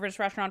table service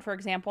restaurant, for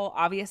example,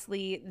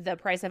 obviously the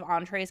price of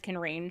entrees can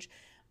range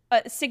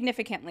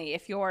significantly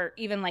if you're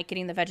even like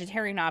getting the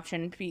vegetarian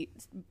option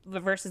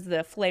versus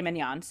the filet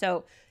mignon.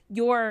 So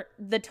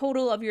the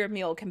total of your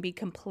meal can be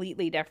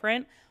completely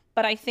different.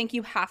 But I think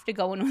you have to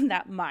go in with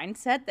that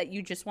mindset that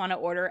you just want to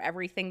order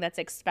everything that's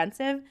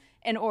expensive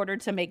in order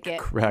to make it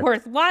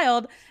worthwhile.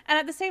 And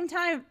at the same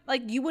time,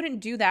 like, you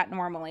wouldn't do that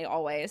normally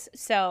always.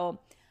 So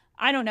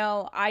I don't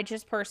know. I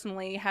just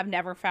personally have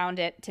never found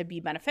it to be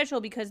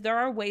beneficial, because there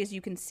are ways you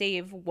can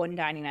save when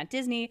dining at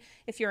Disney.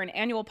 If you're an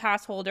annual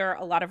pass holder,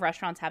 a lot of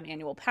restaurants have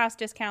annual pass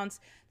discounts.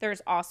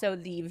 There's also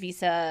the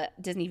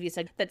Disney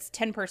Visa, that's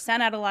 10%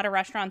 at a lot of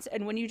restaurants.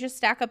 And when you just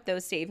stack up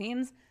those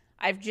savings,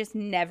 I've just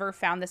never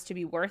found this to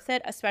be worth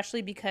it,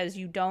 especially because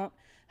you don't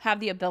have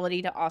the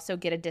ability to also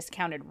get a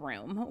discounted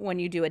room when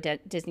you do a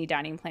Disney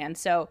dining plan.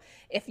 So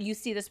if you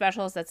see the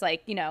specials that's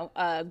like,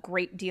 a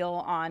great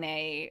deal on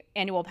a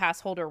annual pass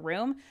holder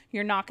room,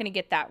 you're not going to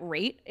get that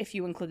rate if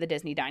you include the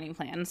Disney dining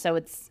plan. So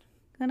it's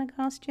going to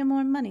cost you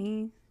more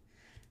money.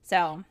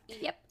 So.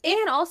 Yep.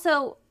 And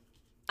also,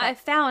 I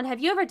found, have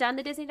you ever done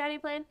the Disney dining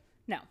plan?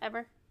 No.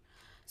 Ever?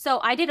 So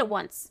I did it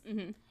once.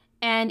 Mm-hmm.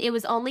 And it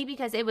was only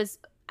because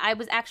I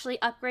was actually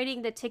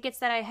upgrading the tickets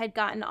that I had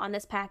gotten on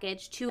this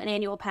package to an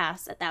annual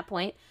pass at that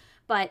point.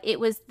 But it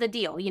was the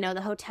deal,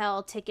 the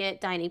hotel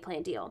ticket dining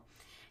plan deal.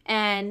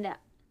 And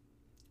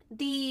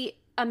the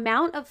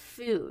amount of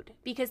food,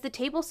 because the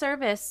table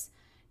service,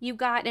 you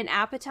got an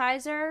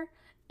appetizer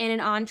and an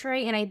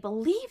entree, and I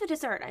believe a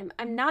dessert.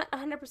 I'm not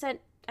 100%,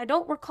 I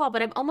don't recall,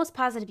 but I'm almost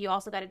positive you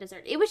also got a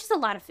dessert. It was just a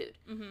lot of food.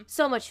 Mm-hmm.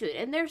 So much food.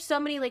 And there's so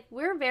many,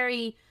 we're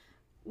very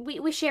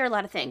we share a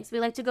lot of things. We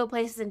like to go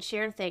places and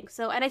share things.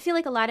 So, and I feel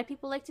like a lot of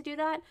people like to do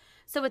that.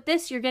 So with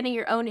this, you're getting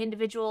your own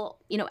individual,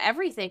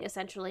 everything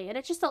essentially. And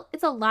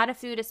it's a lot of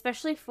food,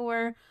 especially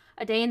for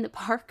a day in the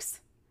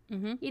parks.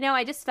 Mm-hmm.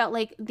 I just felt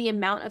like the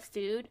amount of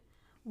food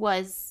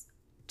was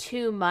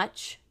too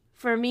much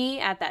for me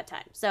at that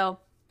time. So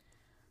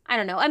I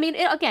don't know. I mean,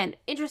 again,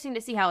 interesting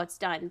to see how it's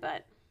done,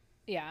 but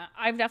yeah,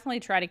 I've definitely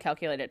tried to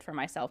calculate it for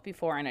myself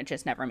before, and it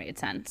just never made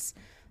sense.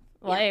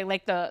 Yeah.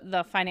 Like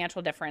the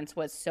financial difference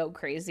was so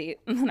crazy.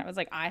 And I was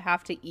like, I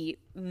have to eat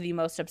the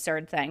most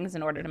absurd things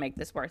in order to make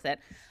this worth it.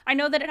 I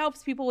know that it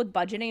helps people with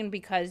budgeting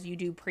because you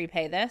do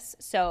prepay this.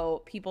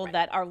 So people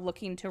that are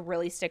looking to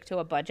really stick to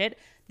a budget,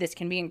 this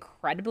can be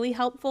incredibly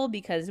helpful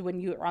because when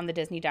you're on the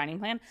Disney dining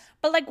plan,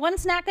 but like one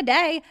snack a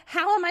day,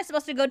 how am I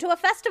supposed to go to a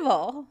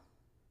festival?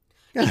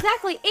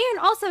 Exactly. And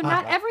also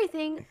not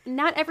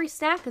every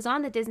snack is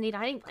on the Disney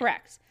dining plan.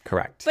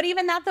 Correct. But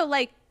even that though,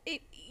 like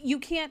you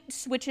can't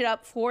switch it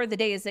up for the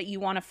days that you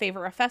want to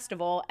favor a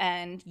festival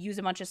and use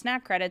a bunch of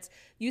snack credits.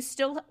 You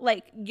still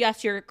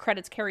yes, your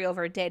credits carry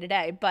over day to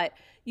day, but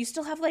you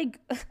still have like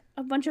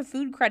a bunch of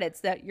food credits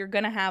that you're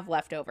going to have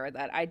left over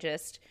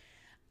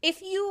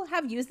if you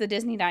have used the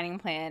Disney dining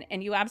plan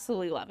and you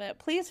absolutely love it,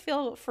 please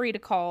feel free to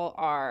call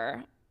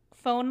our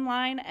phone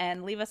line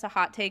and leave us a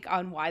hot take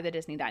on why the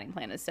Disney dining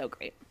plan is so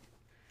great.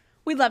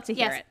 We'd love to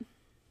hear it.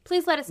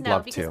 Please let us know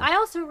Love because to. I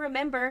also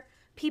remember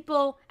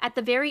people at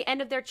the very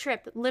end of their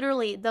trip,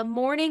 literally the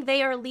morning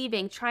they are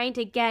leaving, trying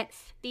to get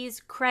these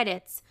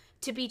credits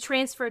to be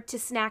transferred to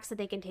snacks that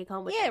they can take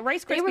home with them.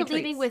 Rice They Krispie were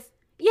leaving treats. with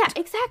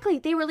exactly.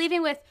 They were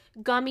leaving with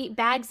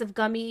bags of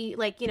gummy,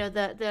 like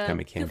the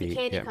Gummy candy, Goofy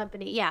Candy yeah.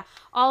 Company. Yeah,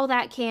 all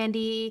that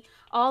candy,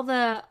 all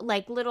the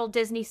like little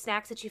Disney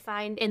snacks that you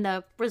find in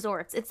the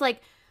resorts. It's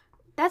like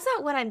that's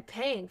not what I'm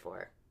paying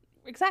for.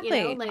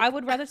 Exactly. I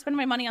would rather spend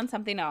my money on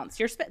something else.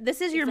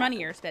 This is your money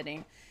you're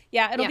spending.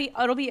 Yeah,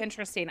 it'll be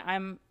interesting.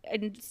 I'm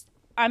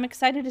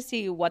excited to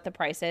see what the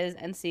price is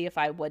and see if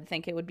I would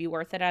think it would be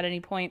worth it at any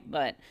point,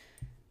 but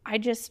I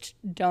just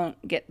don't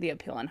get the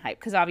appeal and hype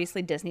because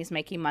obviously Disney's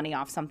making money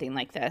off something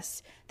like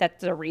this.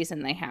 That's the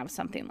reason they have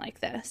something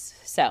like this.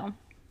 So,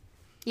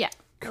 yeah.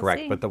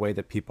 Correct. see. But the way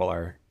that people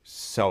are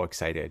so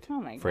excited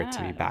Oh my for it to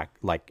be God. back,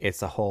 like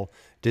it's a whole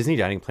Disney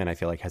dining plan, I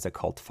feel like has a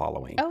cult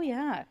following. oh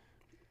yeah.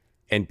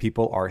 And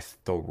people are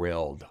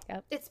thrilled.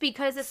 It's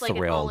because it's like an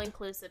Thrilled.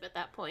 all-inclusive at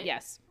that point.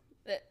 Yes.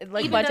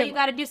 Even though you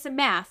got to do some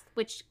math,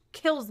 which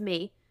kills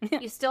me,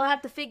 you still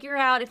have to figure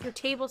out if your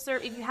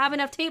if you have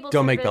enough table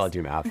Don't service. make Bella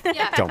do math.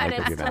 Yeah, Don't and make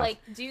her do it's math. like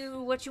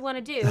do what you want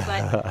to do,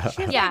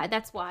 but yeah,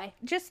 that's why.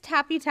 Just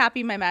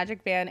tappy my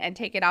magic band and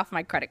take it off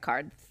my credit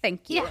card.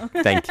 Thank you. Yeah,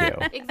 Thank you.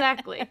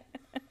 exactly.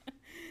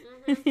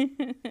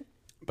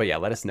 But yeah,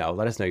 let us know.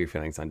 Let us know your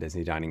feelings on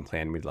Disney dining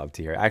plan. We'd love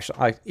to hear.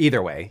 Actually,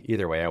 either way,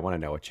 I want to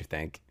know what you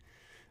think.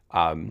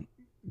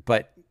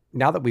 But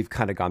now that we've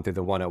kind of gone through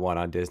the 101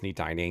 on Disney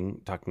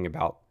dining, talking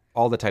about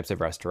all the types of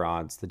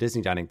restaurants, the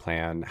Disney dining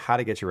plan, how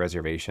to get your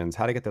reservations,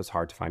 how to get those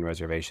hard to find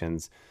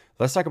reservations,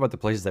 let's talk about the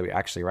places that we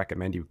actually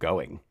recommend you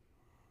going.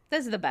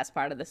 This is the best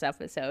part of this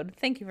episode.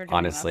 Thank you for joining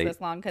Honestly. us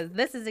this long because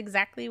this is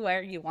exactly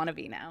where you want to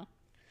be now.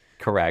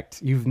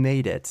 Correct. You've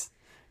made it.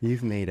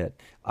 You've made it.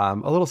 A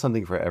little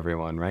something for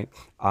everyone, right?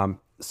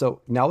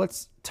 So now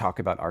let's talk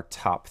about our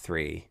top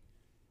 3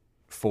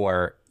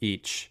 for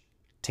each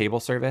table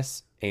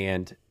service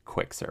and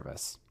quick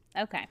service.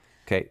 Okay.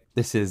 Okay,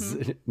 this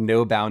is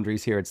no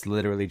boundaries here. It's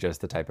literally just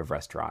the type of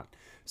restaurant.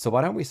 So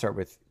why don't we start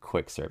with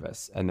quick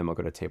service and then we'll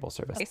go to table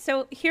service. Okay,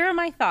 so here are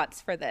my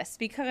thoughts for this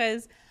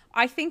because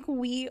I think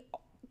we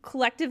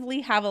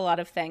collectively have a lot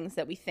of things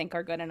that we think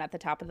are good and at the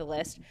top of the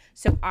list.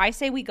 So I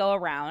say we go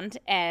around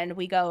and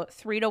we go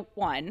 3 to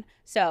 1.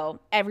 So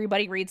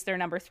everybody reads their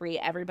number 3,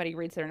 everybody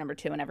reads their number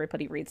 2, and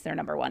everybody reads their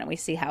number 1, and we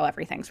see how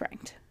everything's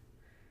ranked.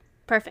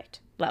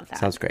 Perfect. Love that.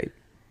 Sounds great.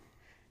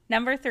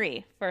 Number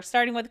 3, for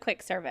starting with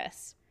quick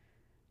service.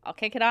 I'll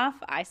kick it off.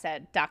 I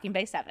said Docking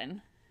Bay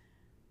 7.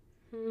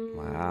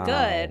 Wow.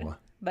 Good,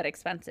 but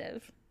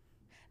expensive.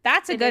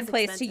 That's a It good is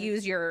place expensive. to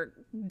use your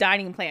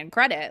dining plan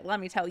credit. Let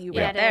me tell you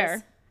Yeah, right it there.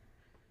 is.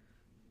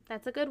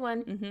 That's a good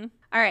one. Mm-hmm.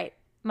 All right,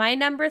 my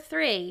number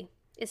 3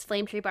 is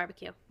Flame Tree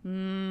Barbecue.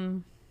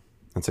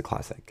 That's a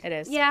classic. It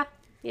is. Yeah.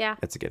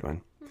 That's a good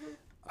one.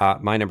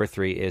 My number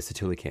 3 is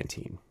Satuli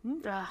Canteen.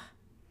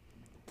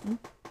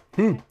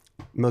 Ugh.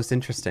 Most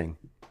interesting.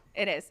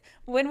 It is.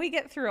 When we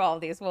get through all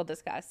of these, we'll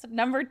discuss.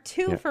 Number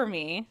 2 for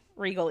me,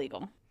 Regal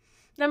Eagle.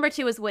 Number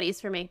 2 is Woody's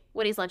for me.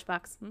 Woody's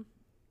Lunchbox.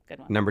 Good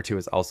one. Number 2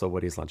 is also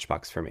Woody's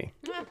Lunchbox for me.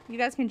 You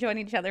guys can join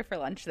each other for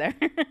lunch there.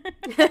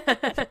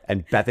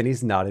 And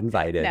Bethany's not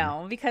invited.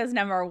 No, because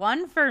number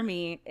 1 for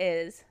me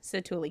is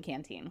Satuli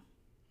Canteen.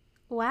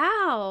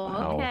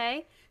 Wow.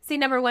 Okay. See,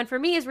 number 1 for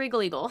me is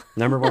Regal Eagle.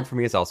 Number 1 for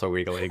me is also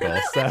Regal Eagle.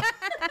 So.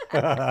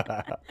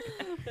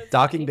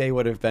 Docking Bay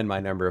would have been my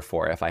number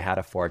 4. If I had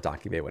a 4,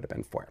 Docking Bay would have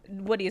been 4.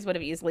 Woody's would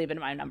have easily been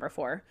my number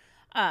 4.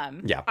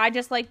 Yeah. I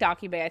just like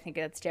Docking Bay. I think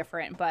it's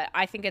different, but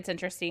I think it's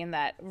interesting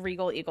that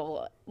Regal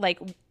Eagle, like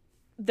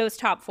those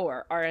top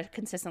four are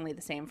consistently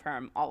the same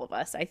from all of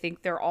us. I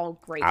think they're all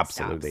great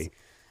Absolutely.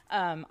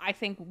 stops. I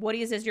think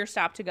Woody's is your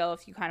stop to go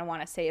if you kind of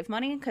want to save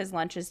money, because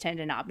lunches tend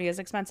to not be as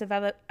expensive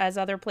as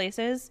other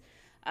places.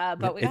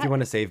 But if you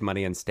want to save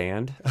money and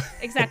stand,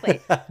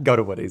 exactly, go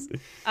to Woody's.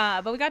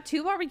 But we got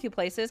two barbecue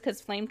places, because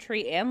Flame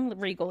Tree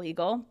and Regal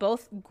Eagle,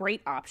 both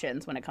great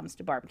options when it comes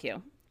to barbecue.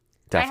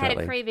 Definitely. I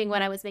had a craving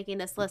when I was making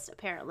this list,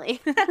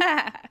 apparently.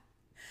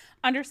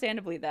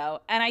 Understandably, though.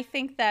 And I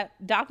think that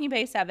Docking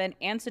Bay 7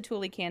 and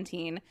Satuli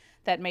Canteen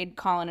that made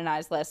Colin and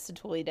I's list,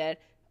 Satuli did,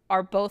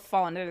 are both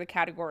fall under the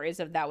categories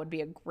of that would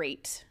be a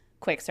great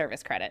quick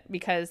service credit,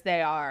 because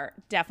they are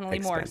definitely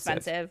more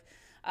expensive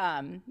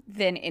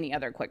than any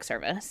other quick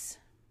service.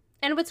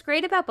 And what's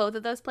great about both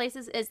of those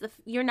places is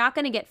you're not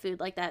going to get food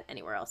like that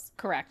anywhere else.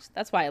 Correct.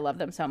 That's why I love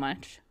them so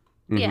much.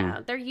 Mm-hmm. Yeah,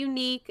 they're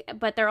unique,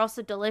 but they're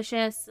also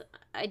delicious.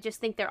 I just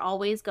think they're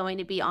always going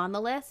to be on the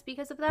list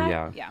because of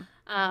that. Yeah.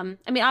 I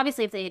mean,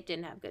 obviously, if they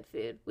didn't have good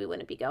food, we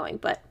wouldn't be going.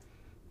 But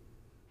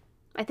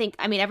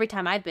I mean, every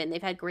time I've been,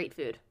 they've had great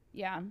food.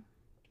 Yeah.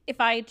 If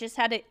I just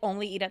had to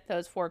only eat at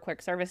those four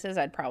quick services,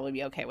 I'd probably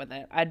be okay with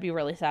it. I'd be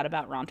really sad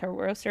about Ronto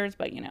Roasters,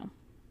 but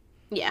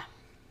Yeah.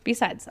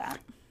 Besides that.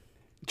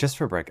 Just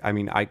for break. I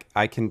mean,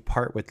 I can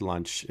part with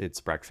lunch.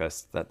 It's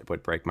breakfast that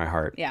would break my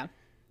heart. Yeah.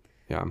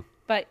 Yeah.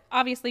 But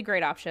obviously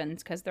great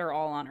options, because they're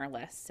all on our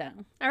list. So.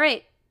 All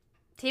right.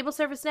 Table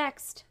service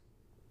next.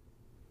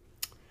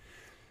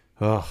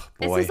 Oh,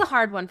 boy. This is a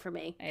hard one for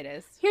me. It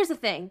is. Here's the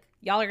thing.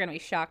 Y'all are going to be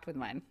shocked with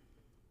mine.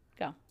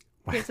 Go.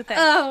 Here's the thing.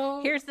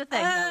 Here's the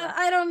thing, Bella.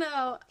 I don't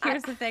know.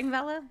 Here's the thing,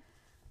 Bella.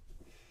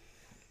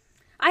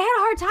 I had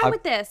a hard time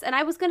with this, and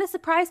I was going to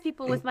surprise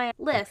people with my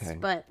list, Okay.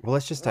 but Well,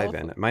 let's just dive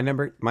in. My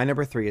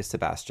number 3 is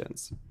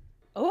Sebastian's.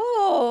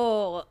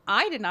 Oh,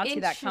 I did not see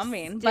that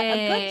coming, but a good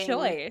Interesting.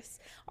 choice.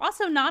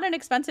 Also, not an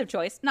expensive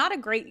choice. Not a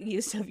great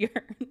use of your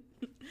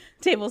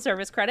table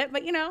service credit,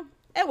 but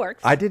it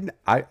works.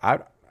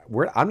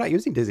 I'm not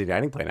using Disney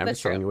Dining Plan. I'm That's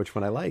just telling true. you which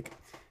one I like.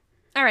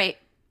 all right.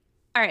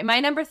 My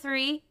number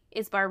 3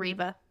 is Bar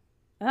Reba.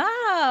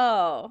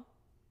 Oh.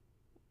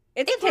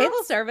 It's a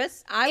table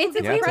service. I It's would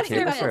a be table impressed with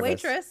service. that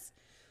waitress.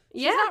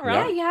 Yeah, not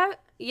wrong.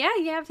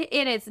 you have to,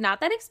 and it's not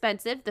that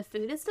expensive. The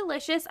food is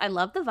delicious. I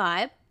love the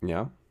vibe.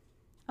 Yeah.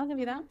 I'll give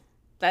you that.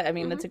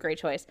 That's a great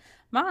choice.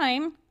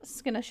 Mine, this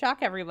is going to shock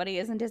everybody,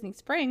 is in Disney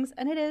Springs,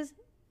 and it is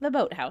the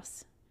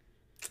Boathouse.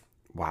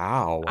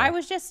 Wow. I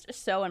was just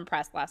so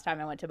impressed last time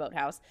I went to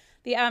Boathouse.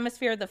 The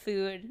atmosphere, the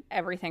food,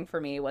 everything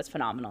for me was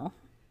phenomenal.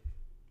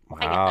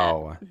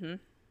 Wow.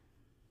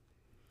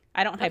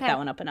 I don't hype Okay. that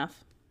one up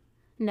enough.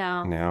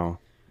 No. No.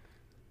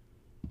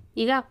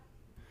 You go.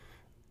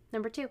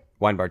 Number 2.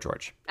 Wine Bar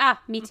George.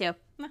 Me too.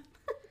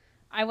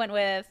 I went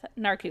with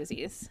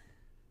Narcoossee's.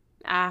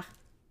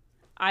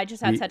 I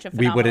just had We- such a we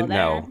phenomenal wouldn't there.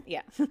 know.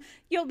 Yeah.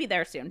 You'll be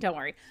there soon. Don't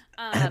worry.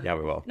 Yeah,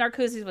 we will.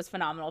 Narcoossee's was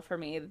phenomenal for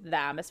me. The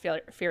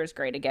atmosphere is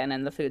great again,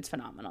 and the food's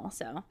phenomenal.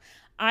 So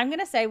I'm going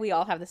to say we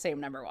all have the same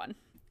number 1.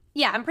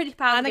 Yeah, I'm pretty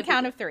positive. On the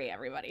count of 3,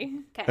 everybody.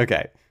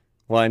 Okay.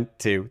 1,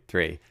 2,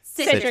 3.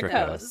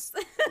 Citricos.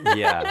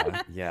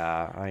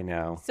 Yeah, I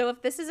know. So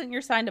if this isn't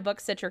your sign to book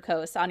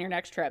Citricos on your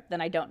next trip,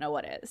 then I don't know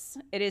what is.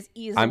 It is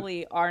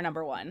easily our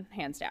number 1,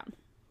 hands down.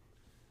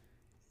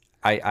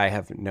 I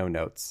have no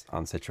notes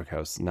on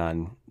Citricos.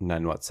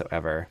 None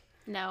whatsoever.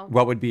 No.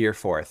 What would be your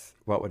 4th?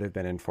 What would have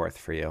been in 4th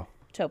for you?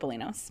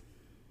 Topolino's.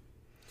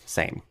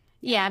 Same.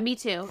 Yeah, me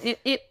too.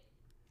 It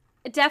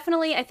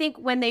definitely, I think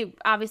when they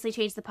obviously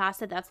changed the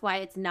pasta, that's why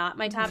it's not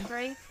my top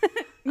 3.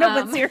 No,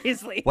 but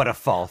seriously. What a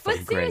fall from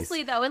But grace.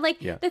 seriously though, and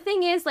the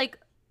thing is,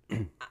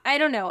 I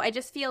don't know. I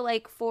just feel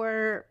like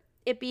for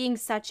it being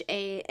such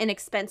an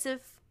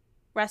expensive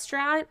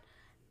restaurant,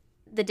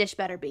 the dish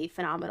better be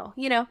phenomenal.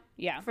 Yeah.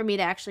 For me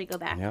to actually go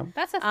back. Yeah,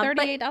 That's a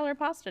 $38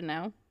 pasta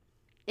now.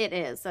 It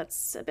is.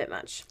 That's a bit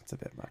much. it's a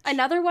bit much.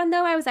 Another one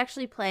though I was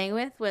actually playing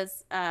with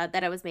was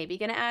that I was maybe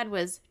gonna add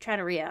was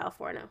Trattoria Al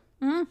Forno.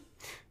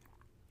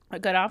 A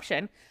good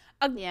option.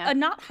 Yeah. A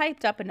not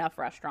hyped up enough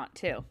restaurant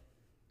too.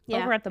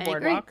 Yeah, Over at the I agree.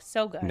 boardwalk.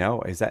 So good.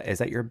 No, is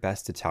that your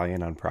best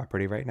Italian on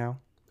property right now?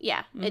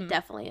 Yeah, it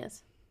definitely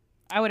is.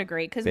 I would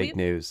agree. Because Big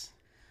news.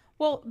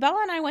 Well, Bella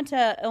and I went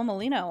to Il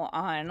Molino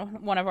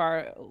on one of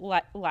our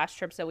last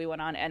trips that we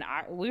went on, and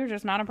we were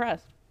just not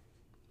impressed.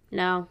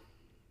 No.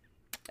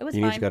 It was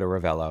You fine. need to go to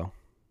Ravello.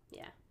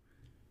 Yeah.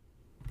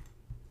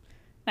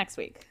 Next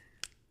week.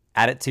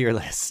 Add it to your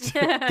list.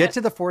 Get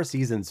to the Four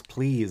Seasons,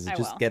 please. I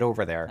Just will. get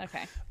over there.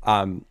 Okay.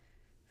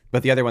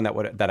 But the other one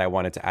that I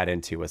wanted to add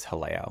into was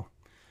Haleo,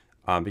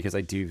 because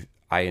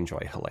I enjoy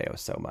Haleo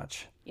so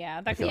much. Yeah,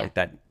 I that feel could.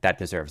 like that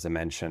deserves a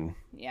mention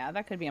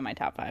That could be in my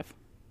top 5.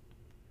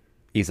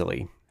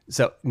 easily.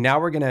 So now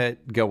we're gonna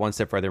go one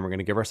step further, and we're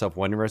gonna give ourselves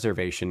one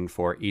reservation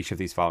for each of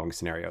these following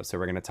scenarios. So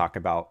we're gonna talk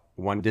about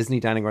one Disney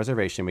dining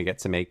reservation we get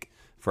to make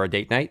for a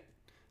date night,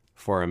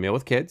 for a meal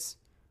with kids,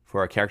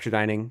 for a character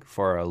dining,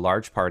 for a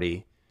large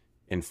party,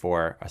 and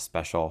for a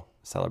special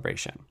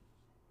celebration.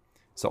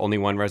 So only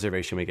one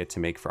reservation we get to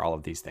make for all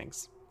of these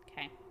things.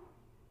 Okay.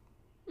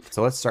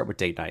 So let's start with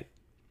date night.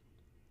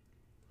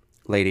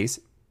 Ladies,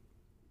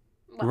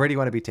 Well, Where do you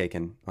want to be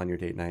taken on your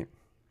date night?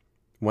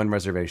 One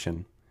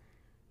reservation.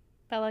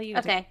 Bella, you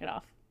Okay. take it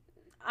off.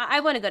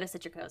 I want to go to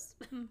Citricos.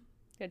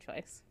 Good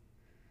choice.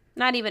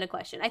 Not even a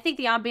question. I think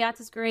the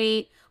ambiance is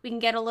great. We can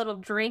get a little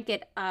drink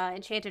at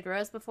Enchanted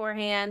Rose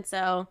beforehand.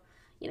 So,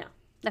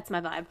 that's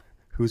my vibe.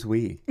 Who's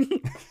we?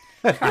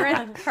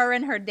 Her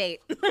and her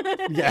date.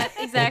 Yeah.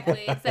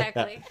 Exactly.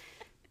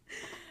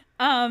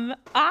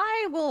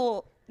 I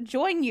will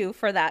join you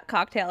for that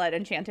cocktail at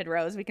Enchanted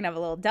Rose. We can have a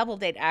little double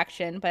date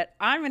action, but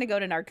I'm going to go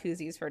to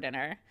Narcoossee's for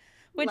dinner.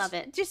 Which, Love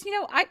it. Just,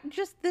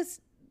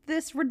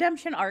 this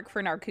redemption arc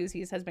for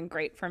Narcoossee's has been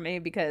great for me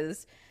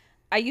because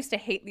I used to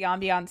hate the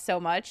ambiance so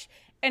much.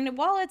 And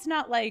while it's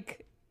not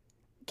like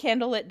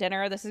candlelit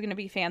dinner, this is going to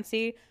be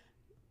fancy,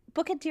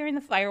 book it during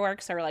the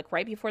fireworks or like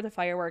right before the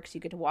fireworks.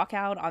 You get to walk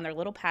out on their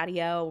little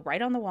patio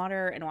right on the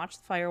water and watch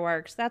the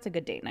fireworks. That's a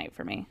good date night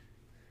for me.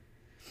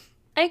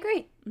 I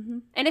agree. Mm-hmm.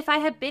 And if I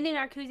had been in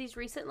Narcoossee's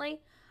recently,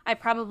 I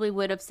probably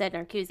would have said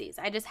Narcoossee's.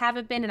 I just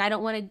haven't been, and I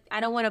don't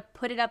want to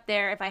put it up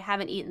there if I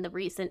haven't eaten the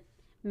recent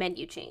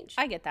menu change.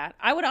 I get that.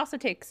 I would also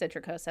take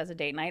Citricos as a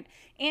date night,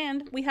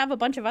 and we have a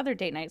bunch of other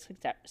date night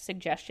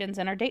suggestions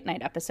in our date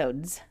night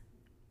episodes.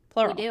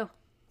 Plural. We do.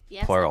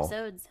 Yes, Plural.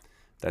 episodes.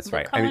 That's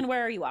right. Colin,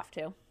 where are you off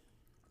to?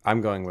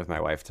 I'm going with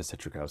my wife to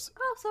Citricos.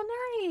 Oh, so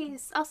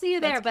nice. I'll see you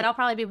there, but I'll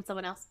probably be with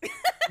someone else.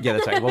 Yeah,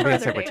 that's right. We'll be at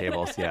Brother separate date.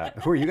 tables. Yeah.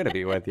 Who are you going to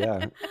be with?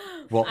 Yeah.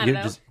 Well, I don't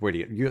know. where do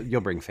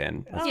you'll bring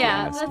Finn. Let's be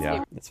Yeah, honest. that's Yeah.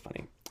 fair. That's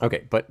funny.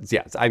 Okay, but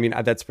yeah, I mean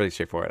that's pretty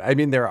straightforward. I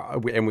mean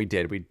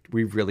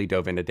we really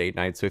dove into date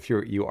night. So if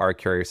you are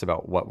curious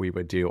about what we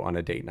would do on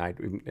a date night,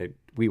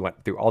 we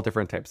went through all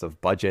different types of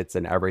budgets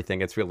and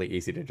everything. It's really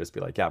easy to just be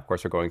like, yeah, of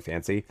course we're going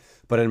fancy.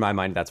 But in my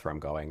mind, that's where I'm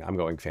going. I'm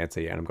going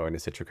fancy, and I'm going to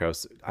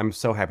Citricos. I'm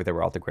so happy that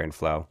we're all at the Grand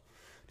Flow.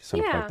 Just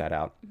want to point that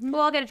out.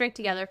 We'll all get a drink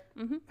together.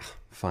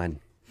 Fun.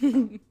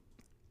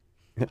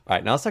 All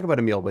right, now let's talk about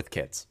a meal with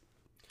kids.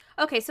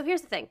 Okay, so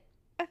here's the thing.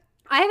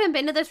 I haven't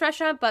been to this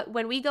restaurant, but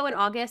when we go in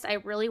August, I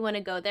really want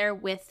to go there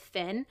with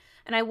Finn.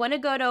 And I want to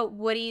go to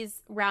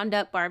Woody's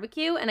Roundup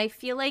Barbecue. And I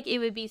feel like it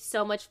would be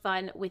so much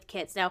fun with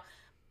kids. Now,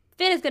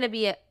 Finn is going to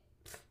be a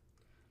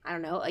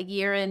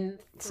year and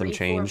Some 3-4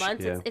 change,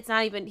 months. yeah.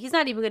 He's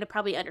not even going to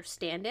probably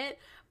understand it.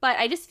 But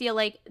I just feel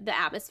like the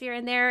atmosphere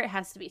in there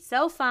has to be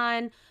so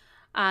fun.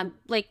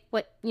 Like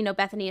what,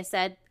 Bethany has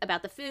said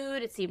about the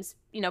food, it seems,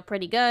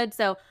 pretty good.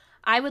 So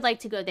I would like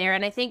to go there,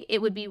 and I think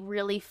it would be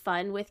really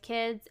fun with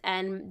kids,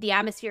 and the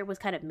atmosphere was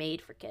kind of made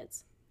for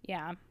kids.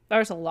 Yeah,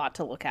 there's a lot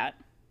to look at.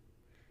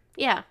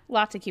 Yeah. A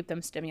lot to keep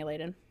them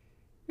stimulated.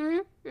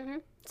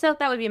 So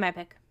that would be my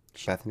pick.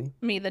 Bethany?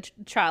 Me, the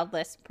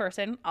childless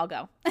person, I'll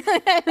go.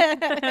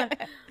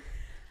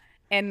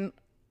 And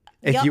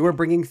If you were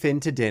bringing Finn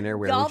to dinner,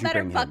 where y'all would you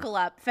better bring him? buckle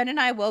up. Finn and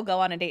I will go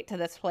on a date to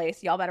this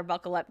place. Y'all better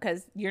buckle up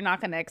because you're not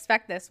going to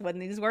expect this. When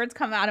these words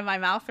come out of my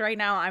mouth right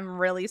now, I'm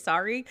really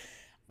sorry.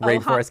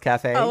 Rainforest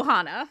Cafe?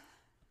 Ohana.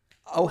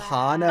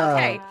 Ohana.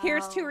 Okay,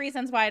 here's 2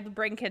 reasons why I'd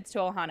bring kids to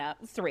Ohana.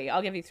 3.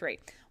 I'll give you 3.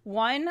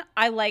 1,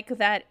 I like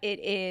that it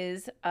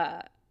is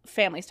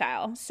family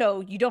style.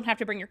 So you don't have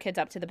to bring your kids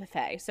up to the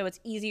buffet. So it's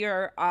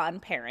easier on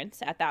parents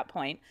at that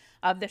point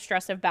of the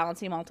stress of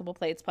balancing multiple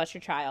plates plus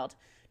your child.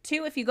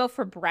 2, if you go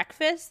for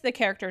breakfast, the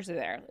characters are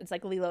there. It's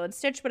like Lilo and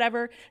Stitch,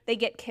 whatever. They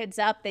get kids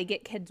up. They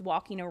get kids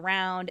walking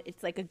around.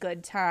 It's like a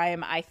good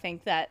time. I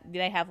think that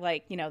they have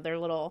their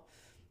little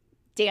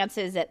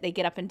dances that they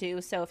get up and do.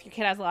 So if your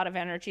kid has a lot of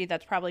energy,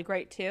 that's probably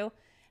great too.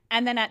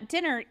 And then at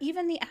dinner,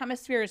 even the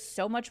atmosphere is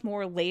so much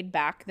more laid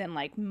back than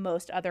like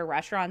most other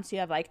restaurants. You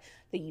have like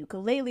the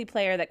ukulele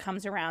player that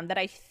comes around that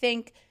I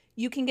think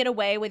you can get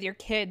away with your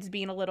kids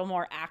being a little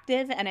more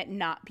active and it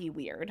not be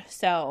weird.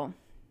 So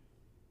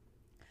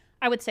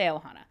I would say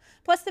Ohana.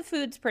 Plus the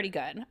food's pretty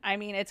good. I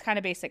mean, it's kind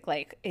of basic,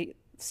 like a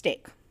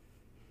steak,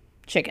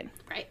 chicken.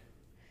 Right.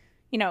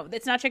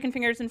 It's not chicken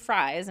fingers and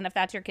fries. And if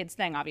that's your kid's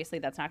thing, obviously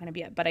that's not going to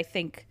be it. But I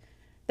think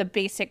the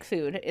basic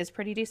food is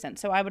pretty decent.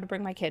 So I would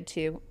bring my kid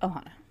to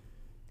Ohana.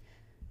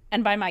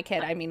 And by my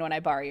kid, I mean when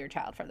I borrow your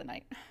child for the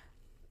night.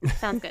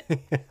 Sounds good.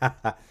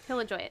 He'll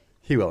enjoy it.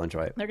 He will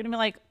enjoy it. They're going to be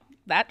like,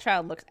 that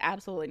child looks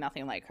absolutely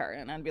nothing like her.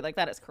 And I'd be like,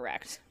 that is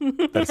correct.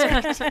 That's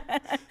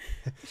correct.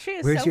 She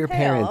is Where's so your pale.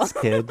 parents,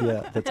 kid?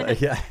 Yeah,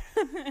 that's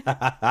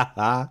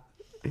yeah.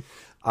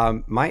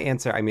 My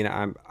answer, I mean,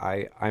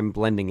 I'm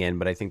blending in,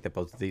 but I think that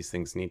both of these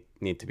things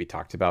need to be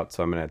talked about.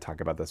 So I'm going to talk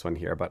about this one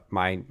here. But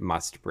my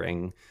must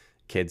bring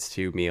kids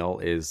to meal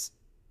is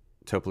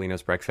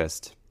Topolino's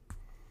breakfast.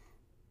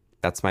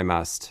 That's my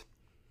must.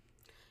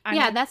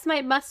 That's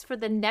my must for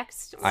the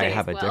next I day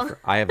have as well.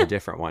 I have a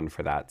different one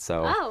for that.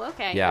 So Oh,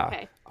 okay. yeah.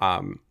 Okay.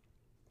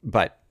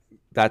 But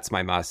that's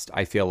my must.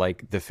 I feel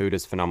like the food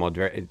is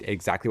phenomenal.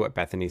 Exactly what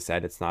Bethany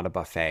said. It's not a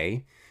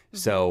buffet.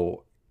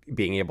 So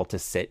being able to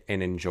sit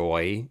and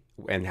enjoy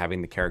and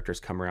having the characters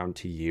come around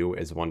to you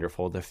is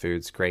wonderful. The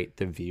food's great.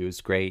 The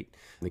view's great.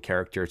 The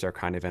characters are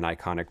kind of an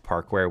iconic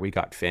parkware. We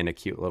got Finn a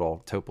cute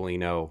little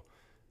Topolino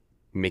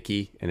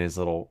Mickey in his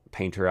little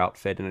painter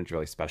outfit, and it's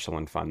really special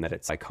and fun that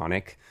it's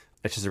iconic.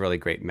 It's just a really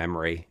great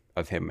memory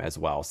of him as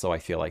well. So I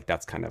feel like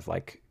that's kind of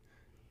like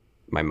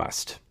my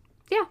must.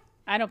 Yeah.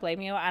 I don't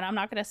blame you. And I'm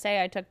not going to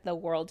say I took the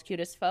world's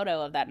cutest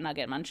photo of that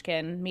Nugget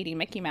Munchkin meeting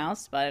Mickey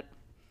Mouse, but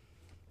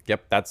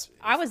Yep,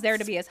 I was there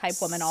to be his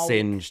hype woman all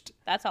singed. week.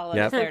 That's all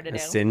I was there to do.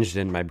 Singed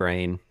in my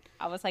brain.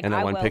 I was like, And I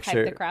that one will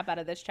picture- hype the crap out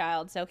of this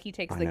child so he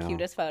takes the know.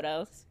 cutest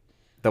photos.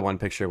 The one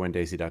picture when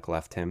Daisy Duck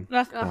left him.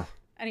 And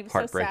he was so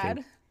Heartbreaking.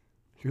 sad.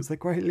 He was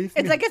like, "Why leave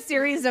me?" It's like a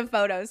series of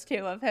photos,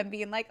 too, of him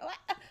being like,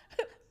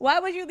 why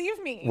would you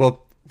leave me?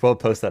 We'll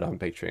post that on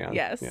Patreon.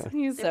 Yes, Yeah.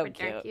 he's so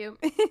Super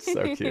cute.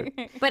 So cute.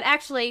 But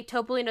actually,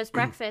 Topolino's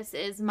breakfast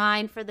is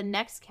mine for the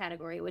next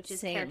category, which is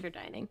Same. character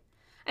dining.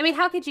 I mean,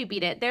 how could you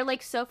beat it? They're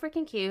like so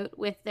freaking cute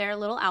with their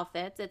little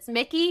outfits. It's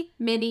Mickey,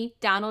 Minnie,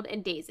 Donald,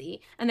 and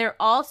Daisy. And they're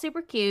all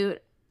super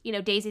cute. You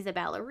know, Daisy's a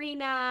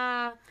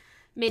ballerina.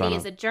 Minnie Donald.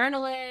 is a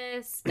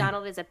journalist.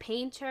 Donald is a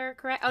painter,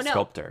 correct? Oh, no.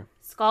 Sculptor.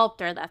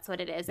 Sculptor, that's what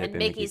it is. Yeah, And but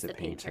Mickey's Mickey's a the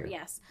painter, painter.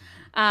 yes.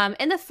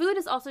 And the food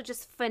is also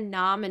just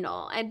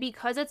phenomenal. And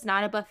because it's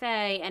not a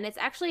buffet and it's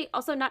actually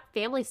also not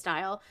family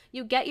style,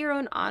 you get your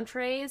own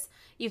entrees.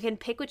 You can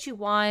pick what you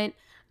want.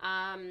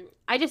 And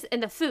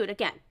the food,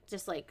 again,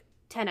 just like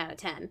 10 out of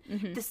 10.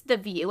 The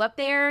view up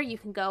there, you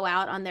can go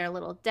out on their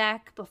little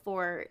deck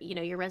before, you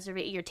know,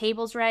 your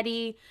table's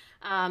ready.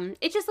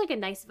 It's just like a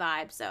nice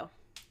vibe. So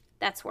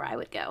that's where I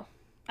would go.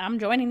 I'm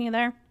joining you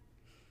there.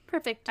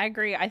 Perfect. I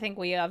agree. I think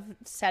we have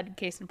said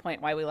case in point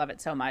why we love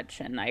it so much,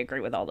 and I agree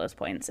with all those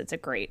points. It's a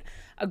great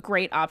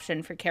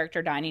option for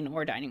character dining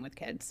or dining with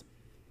kids.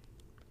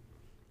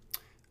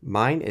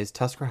 Mine is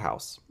Tusker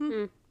House.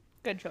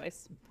 Good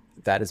choice.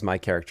 That is my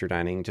character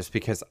dining, just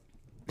because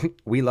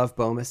we love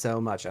Boma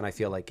so much, and I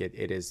feel like it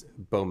is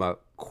Boma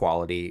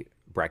quality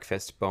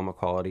breakfast, Boma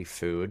quality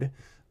food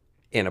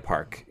in a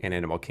park in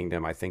Animal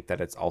Kingdom. I think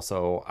that it's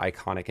also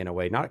iconic in a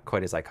way, not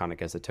quite as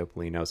iconic as the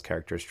Topolino's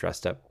characters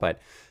dressed up,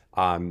 but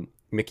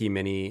Mickey,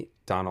 Minnie,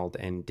 Donald,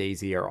 and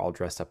Daisy are all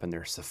dressed up in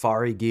their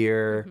safari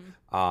gear.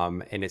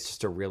 And it's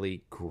just a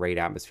really great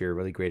atmosphere,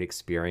 really great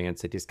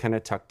experience. It is kind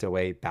of tucked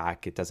away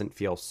back. It doesn't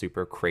feel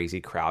super crazy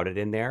crowded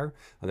in there.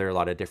 There are a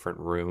lot of different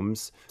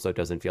rooms, so it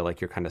doesn't feel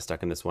like you're kind of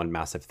stuck in this one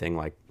massive thing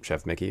like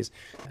Chef Mickey's,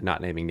 not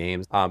naming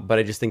names. But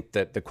I just think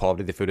that the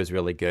quality of the food is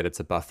really good. It's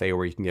a buffet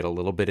where you can get a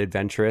little bit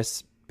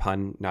adventurous,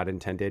 pun not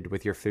intended,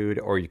 with your food,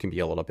 or you can be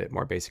a little bit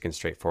more basic and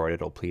straightforward.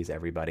 It'll please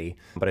everybody.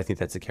 But I think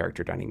that's a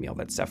character dining meal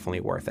that's definitely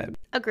worth it.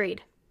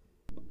 Agreed.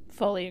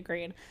 Fully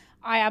agreed.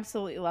 I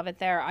absolutely love it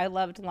there. I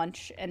loved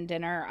lunch and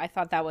dinner. I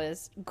thought that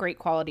was great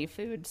quality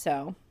food.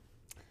 So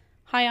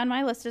high on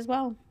my list as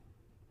well.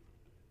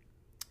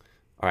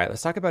 All right,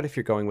 let's talk about if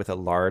you're going with a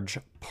large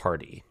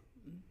party.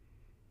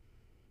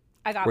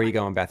 Where are you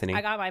going, Bethany?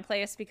 I got my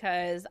place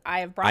because I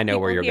have brought I know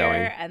people where you're here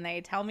going. and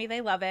they tell me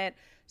they love it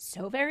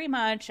so very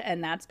much,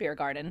 and that's Beer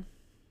Garden.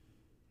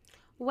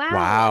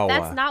 Wow.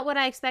 That's not what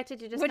I expected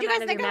to just What do come you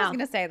guys out of think your I was mouth.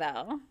 going to say,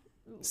 though?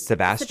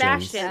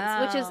 Sebastian's.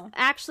 Which is Oh.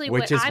 actually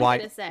what I'm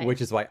going to say.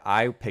 Which is why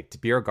I picked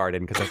Beer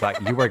Garden, because I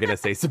thought you were going to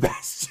say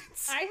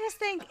Sebastian's. I just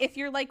think if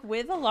you're like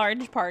with a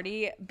large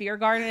party, Beer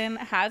Garden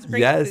has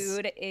great Yes.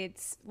 food.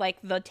 It's like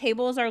the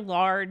tables are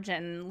large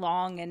and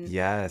long, and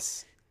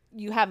Yes.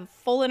 you have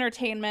full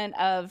entertainment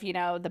of, you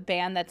know, the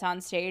band that's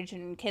on stage,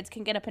 and kids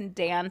can get up and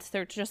dance.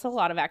 There's just a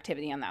lot of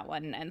activity on that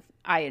one, and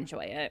I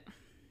enjoy it.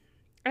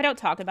 I don't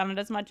talk about it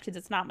as much because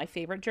it's not my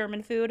favorite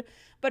German food,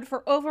 but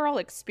for overall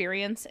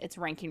experience, it's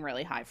ranking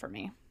really high for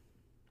me.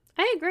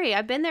 I agree.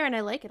 I've been there and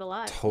I like it a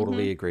lot.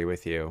 Totally agree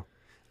with you.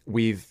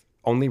 We've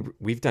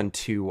done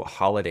 2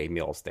 holiday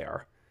meals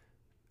there,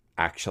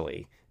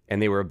 actually,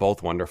 and they were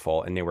both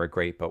wonderful and they were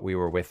great. But we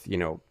were with, we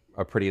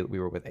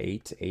were with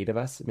eight of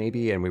us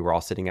maybe, and we were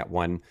all sitting at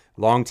one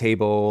long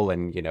table,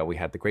 and we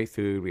had the great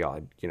food. We all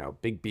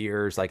had big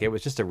beers. Like it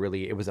was just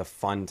it was a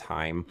fun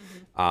time.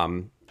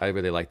 I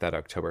really like that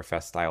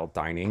Oktoberfest style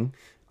dining,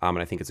 and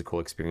I think it's a cool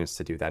experience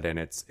to do that. And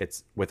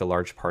it's with a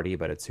large party,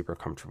 but it's super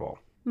comfortable.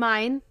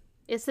 Mine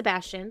is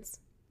Sebastian's.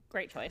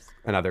 Great choice.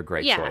 Another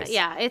great choice.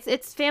 Yeah.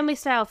 It's family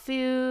style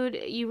food.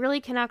 You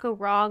really cannot go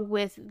wrong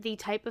with the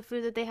type of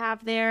food that they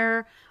have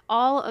there.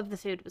 All of the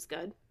food was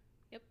good.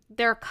 Yep.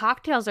 Their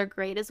cocktails are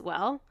great as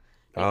well.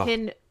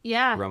 Rum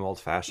old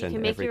fashioned You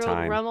can make every your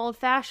time. own rum old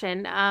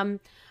fashioned. And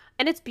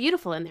it's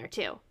beautiful in there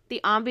too.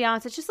 The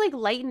ambiance, it's just like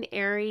light and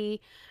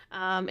airy.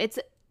 It's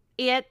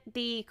at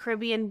the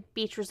Caribbean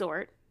Beach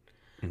Resort.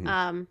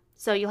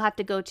 So you'll have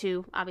to go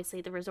to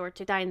obviously the resort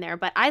to dine there.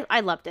 But I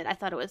loved it. I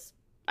thought it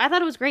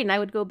was great, and I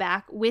would go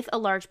back with a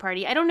large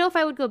party. I don't know if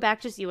I would go back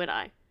just you and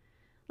I.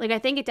 Like I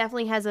think it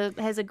definitely has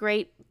a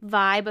great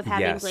vibe of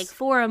having Yes. like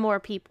 4 or more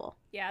people.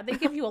 Yeah, they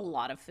give you a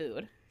lot of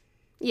food.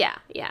 Yeah.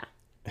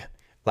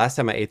 Last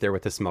time I ate there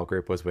with the small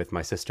group was with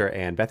my sister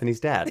and Bethany's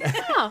dad.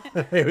 Oh,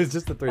 It was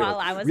just the 3 While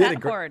of us. I was We had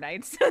at a Horror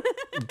Nights.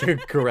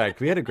 Correct.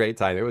 We had a great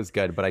time. It was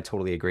good, but I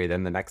totally agree.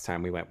 Then the next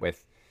time we went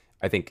with,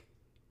 I think,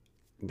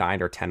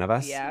 9 or 10 of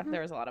us. Yeah,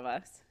 there was a lot of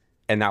us.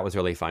 And that was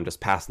really fun, just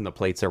passing the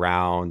plates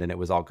around, and it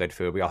was all good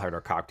food. We all had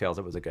our cocktails.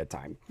 It was a good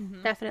time.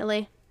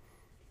 definitely.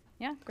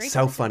 Yeah, great.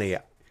 So choices. funny.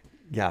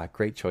 Yeah,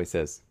 great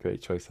choices.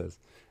 Great choices.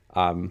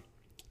 All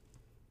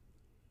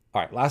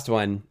right, last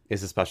one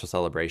is a special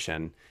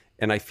celebration.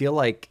 And I feel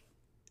like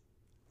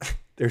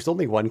There's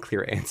only one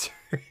clear answer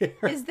here.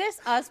 Is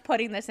this us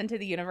putting this into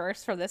the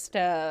universe for this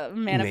to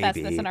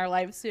manifest this in our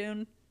lives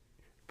soon?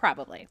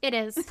 Probably. It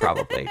is.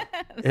 Probably.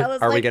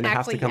 Are we going to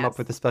have to come up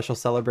with a special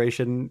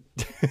celebration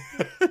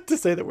to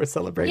say that we're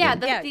celebrating?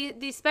 Yeah,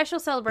 the special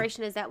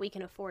celebration is that we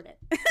can afford it.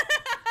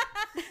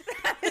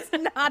 That is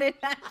not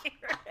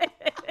inaccurate.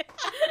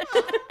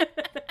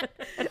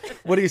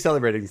 What are you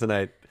celebrating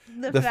tonight?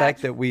 The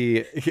fact that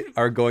we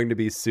are going to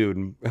be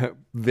soon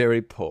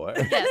very poor.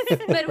 Yes,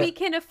 but we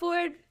can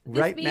afford this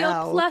right meal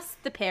now. Plus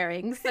the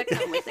pairings that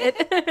come with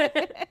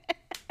it.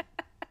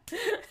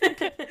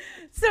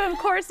 So, of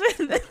course, with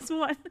this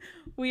one,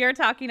 we are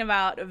talking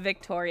about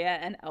Victoria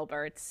and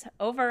Albert's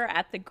over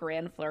at the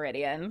Grand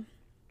Floridian.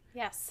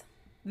 Yes.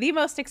 The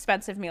most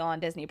expensive meal on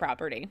Disney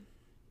property.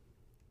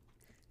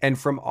 And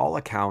from all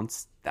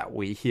accounts that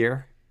we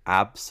hear,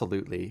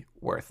 absolutely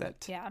worth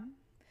it. Yeah.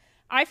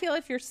 I feel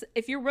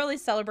if you're really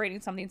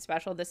celebrating something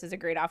special, this is a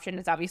great option.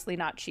 It's obviously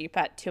not cheap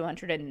at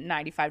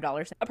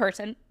 $295 a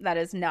person. That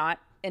is not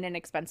an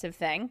inexpensive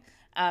thing.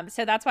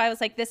 So that's why I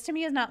was like, this to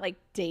me is not like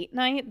date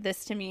night.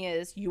 This to me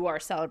is you are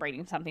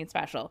celebrating something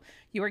special.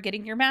 You are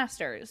getting your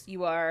master's.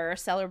 You are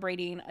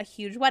celebrating a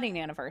huge wedding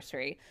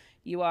anniversary.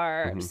 You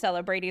are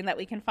celebrating that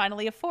we can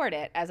finally afford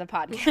it as a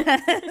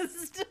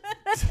podcast.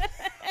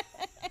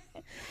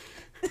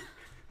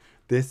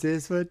 This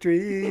is what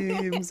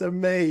dreams are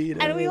made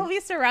of. And we will be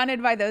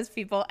surrounded by those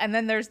people. And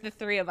then there's the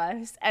three of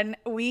us. And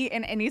we,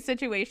 in any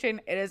situation,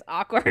 it is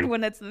awkward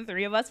when it's the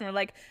three of us and we're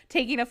like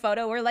taking a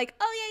photo. We're like,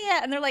 oh,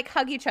 yeah. And they're like,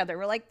 hug each other.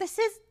 We're like, we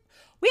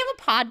have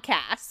a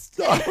podcast.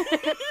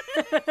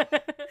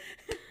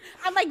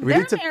 I'm like,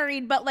 they're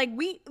married, but like,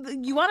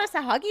 you want us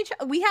to hug each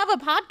other? We have a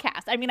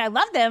podcast. I mean, I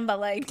love them, but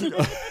like.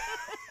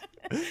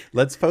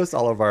 Let's post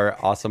all of our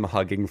awesome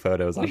hugging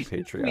photos on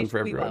Patreon for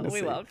everyone to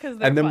see. We will,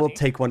 and then we'll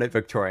take one at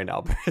Victoria and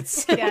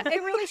Albert's. Yeah,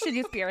 it really should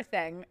just be our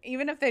thing.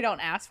 Even if they don't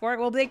ask for it,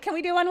 we'll be like, can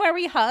we do one where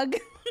we hug?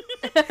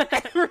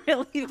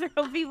 Really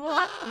throw people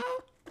off.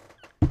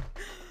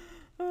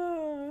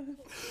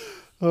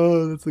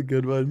 Oh, that's a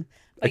good one.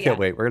 But I can't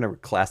wait. We're going to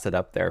class it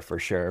up there for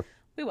sure.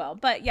 We will.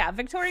 But yeah,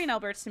 Victoria and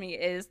Albert's to me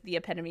is the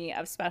epitome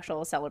of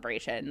special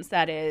celebrations.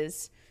 That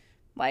is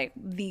like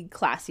the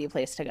classy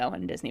place to go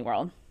in Disney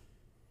World.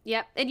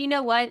 Yep. And you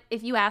know what?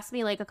 If you asked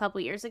me like a couple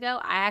years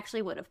ago, I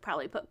actually would have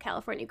probably put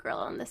California Grill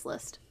on this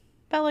list.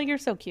 Bella, you're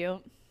so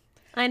cute.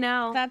 I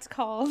know. That's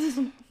called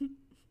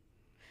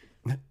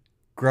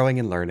growing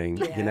and learning.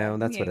 Yeah, you know,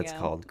 that's what it's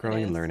called.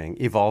 Growing and learning.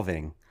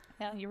 Evolving.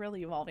 Yeah, you're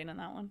really evolving in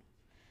that one.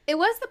 It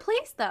was the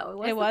place, though. It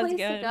was the place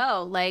good. to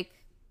go. Like,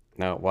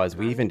 no, it was.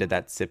 We even did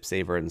that Sip,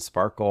 Savor, and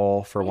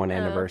Sparkle for one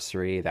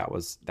anniversary. That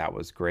was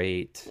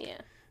great.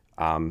 Yeah.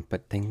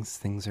 But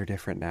things are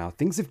different now.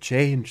 Things have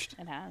changed.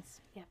 It has.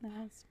 Yeah, it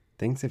has.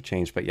 Things have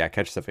changed. But yeah,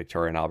 catch the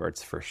Victoria and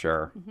Albert's for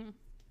sure.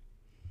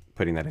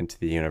 Putting that into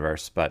the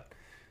universe. But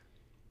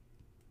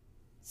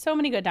so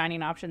many good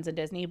dining options at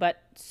Disney,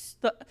 but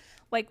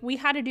like we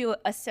had to do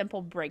a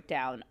simple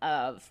breakdown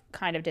of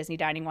kind of Disney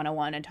Dining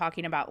 101 and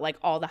talking about like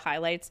all the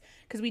highlights,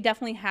 because we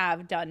definitely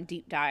have done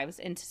deep dives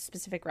into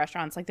specific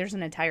restaurants. Like there's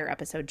an entire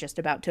episode just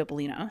about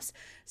Topolino's.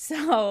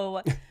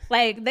 So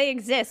like they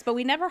exist, but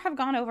we never have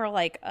gone over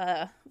like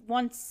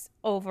once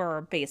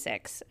over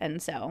basics.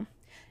 And so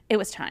it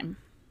was time.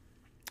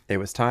 It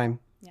was time.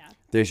 Yeah.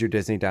 There's your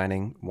Disney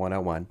Dining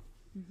 101.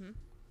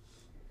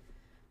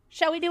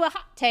 Shall we do a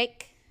hot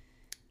take?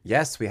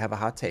 Yes, we have a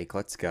hot take.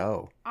 Let's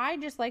go. I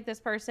just like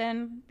this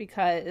person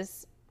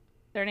because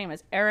their name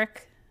is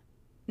Eric,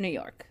 New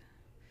York.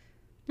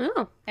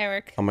 Oh.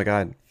 Eric. Oh my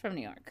God. From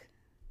New York.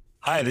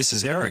 Hi, this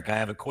is Eric. I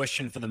have a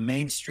question for the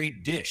Main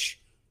Street Dish.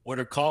 What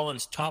are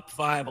Colin's top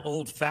 5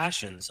 old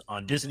fashions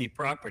on Disney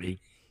property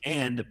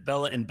and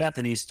Bella and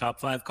Bethany's top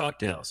 5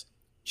 cocktails?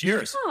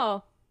 Cheers.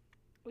 Oh.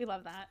 We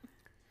love that.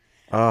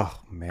 Oh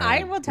man.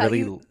 I will tell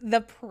you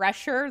the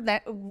pressure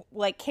that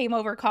like came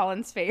over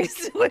Colin's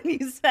face when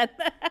you said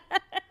that.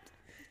 I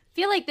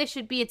feel like this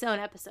should be its own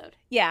episode.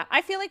 Yeah,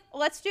 I feel like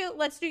let's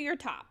do your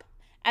top.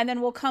 And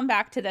then we'll come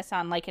back to this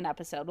on like an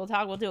episode.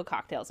 We'll do a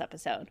cocktails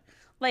episode.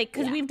 Like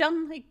cuz we've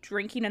done like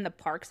drinking in the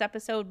parks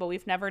episode, but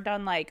we've never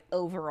done like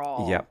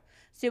overall. Yep.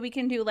 So we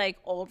can do like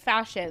old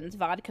fashions,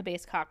 vodka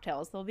based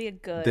cocktails. They'll be a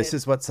good. This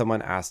is what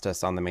someone asked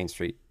us on the Main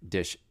Street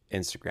Dish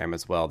Instagram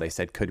as well. They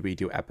said, could we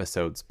do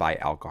episodes by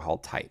alcohol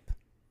type?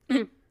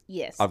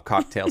 Yes. Of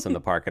cocktails in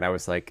the park. And I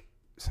was like,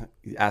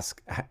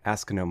 ask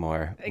no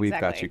more. We've got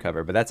Exactly. you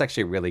covered. But that's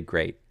actually a really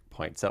great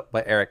point. So,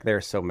 but Eric, there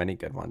are so many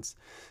good ones.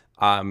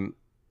 I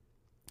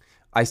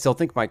still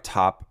think my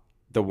top,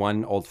 the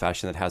one old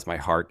fashioned that has my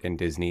heart in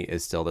Disney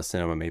is still the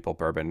Cinnamon Maple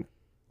Bourbon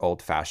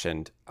old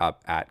fashioned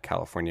up at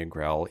California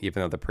Grill.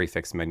 Even though the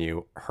prefix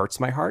menu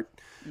hurts my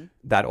heart,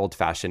 that old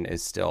fashioned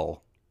is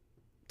still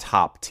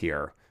top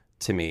tier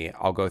to me.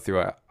 I'll go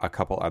through a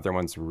couple other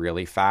ones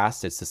really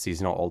fast. It's the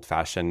seasonal old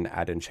fashioned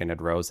at Enchanted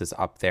Rose is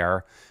up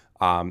there.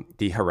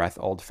 The Jerez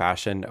old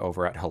fashioned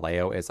over at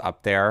Jaleo is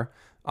up there.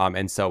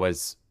 And so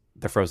is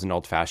the frozen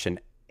old fashioned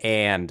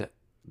and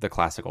the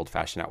classic old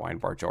fashioned at Wine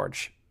Bar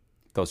George.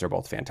 Those are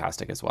both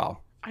fantastic as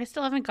well. I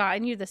still haven't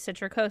gotten you the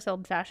Citricose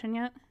Old Fashioned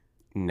yet.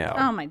 No.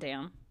 Oh my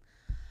damn.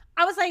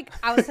 I was like,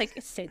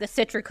 say the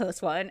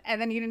Citricose one, and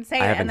then you didn't say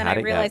it, and then I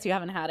realized you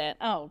haven't had it.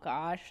 Oh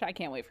gosh, I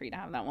can't wait for you to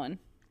have that one.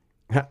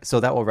 So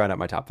that will round out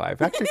my top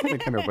 5. Actually, kind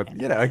of came up with,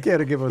 I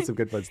gotta give us some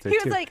good ones too. He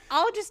was like,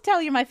 I'll just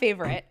tell you my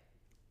favorite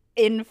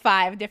in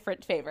 5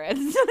 different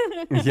favorites.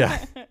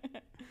 Yeah. All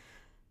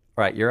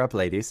right, you're up,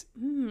 ladies.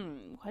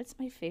 What's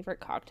my favorite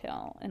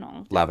cocktail in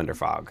all? Lavender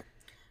Fog.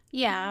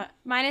 Yeah,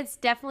 mine is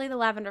definitely the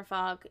Lavender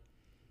Fog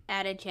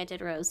at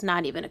Enchanted Rose.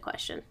 Not even a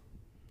question.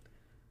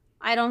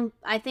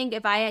 I think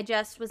if I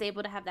just was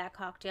able to have that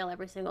cocktail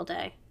every single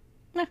day,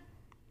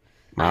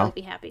 I would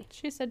be happy.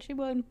 She said she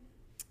would.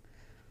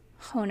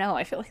 Oh no,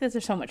 I feel like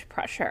there's so much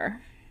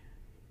pressure.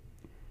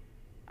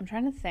 I'm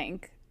trying to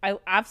think. I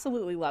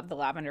absolutely love the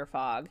Lavender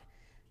Fog,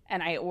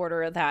 and I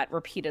order that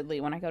repeatedly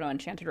when I go to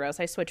Enchanted Rose.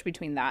 I switch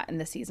between that and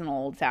the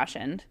seasonal Old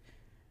Fashioned.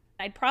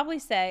 I'd probably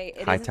say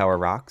Hightower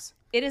Rocks.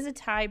 It is a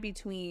tie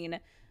between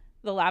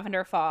the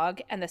Lavender Fog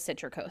and the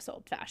Citricose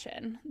Old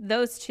Fashioned.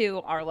 Those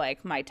two are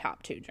like my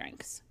top 2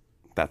 drinks.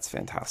 That's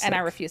fantastic. And I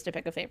refuse to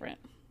pick a favorite.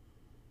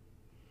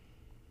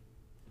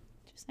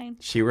 Just saying.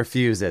 She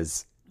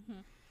refuses.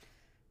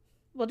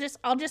 Well,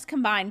 I'll just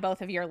combine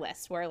both of your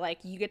lists where like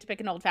you get to pick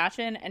an Old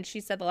Fashioned and she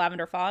said the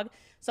Lavender Fog.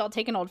 So I'll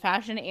take an Old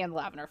Fashioned and the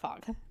Lavender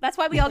Fog. That's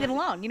why we all get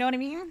along. You know what I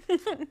mean?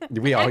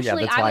 We all,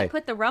 Actually, that's I why. would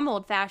put the Rum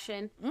Old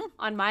Fashioned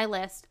on my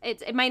list.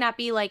 It might not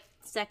be like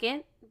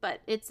second, but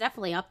it's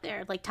definitely up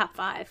there, like top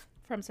 5.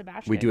 From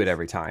Sebastian. We do it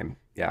every time.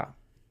 Yeah.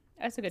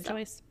 That's a good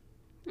choice.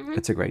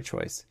 It's a great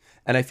choice.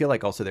 And I feel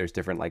like also there's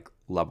different like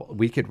level.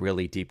 We could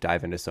really deep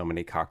dive into so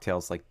many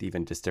cocktails, like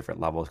even just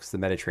different levels, because the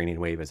Mediterranean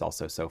wave is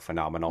also so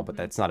phenomenal, but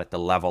that's not at the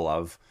level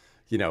of,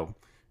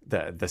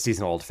 the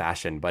seasonal Old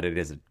Fashioned, but it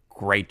is a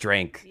great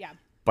drink. Yeah.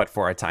 But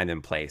for a time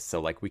and place. So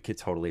like we could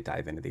totally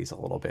dive into these a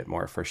little bit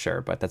more for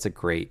sure. But that's a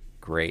great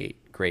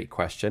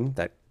question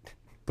that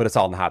put us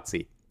all in the hot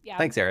seat. Yeah.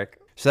 Thanks, Eric.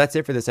 So that's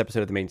it for this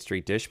episode of The Main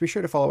Street Dish. Be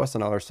sure to follow us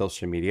on all our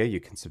social media. You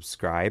can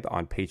subscribe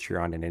on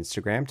Patreon and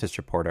Instagram to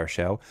support our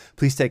show.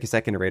 Please take a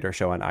second to rate our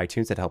show on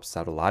iTunes. It helps us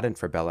out a lot. And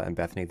for Bella and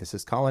Bethany, this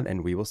is Colin,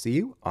 and we will see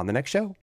you on the next show.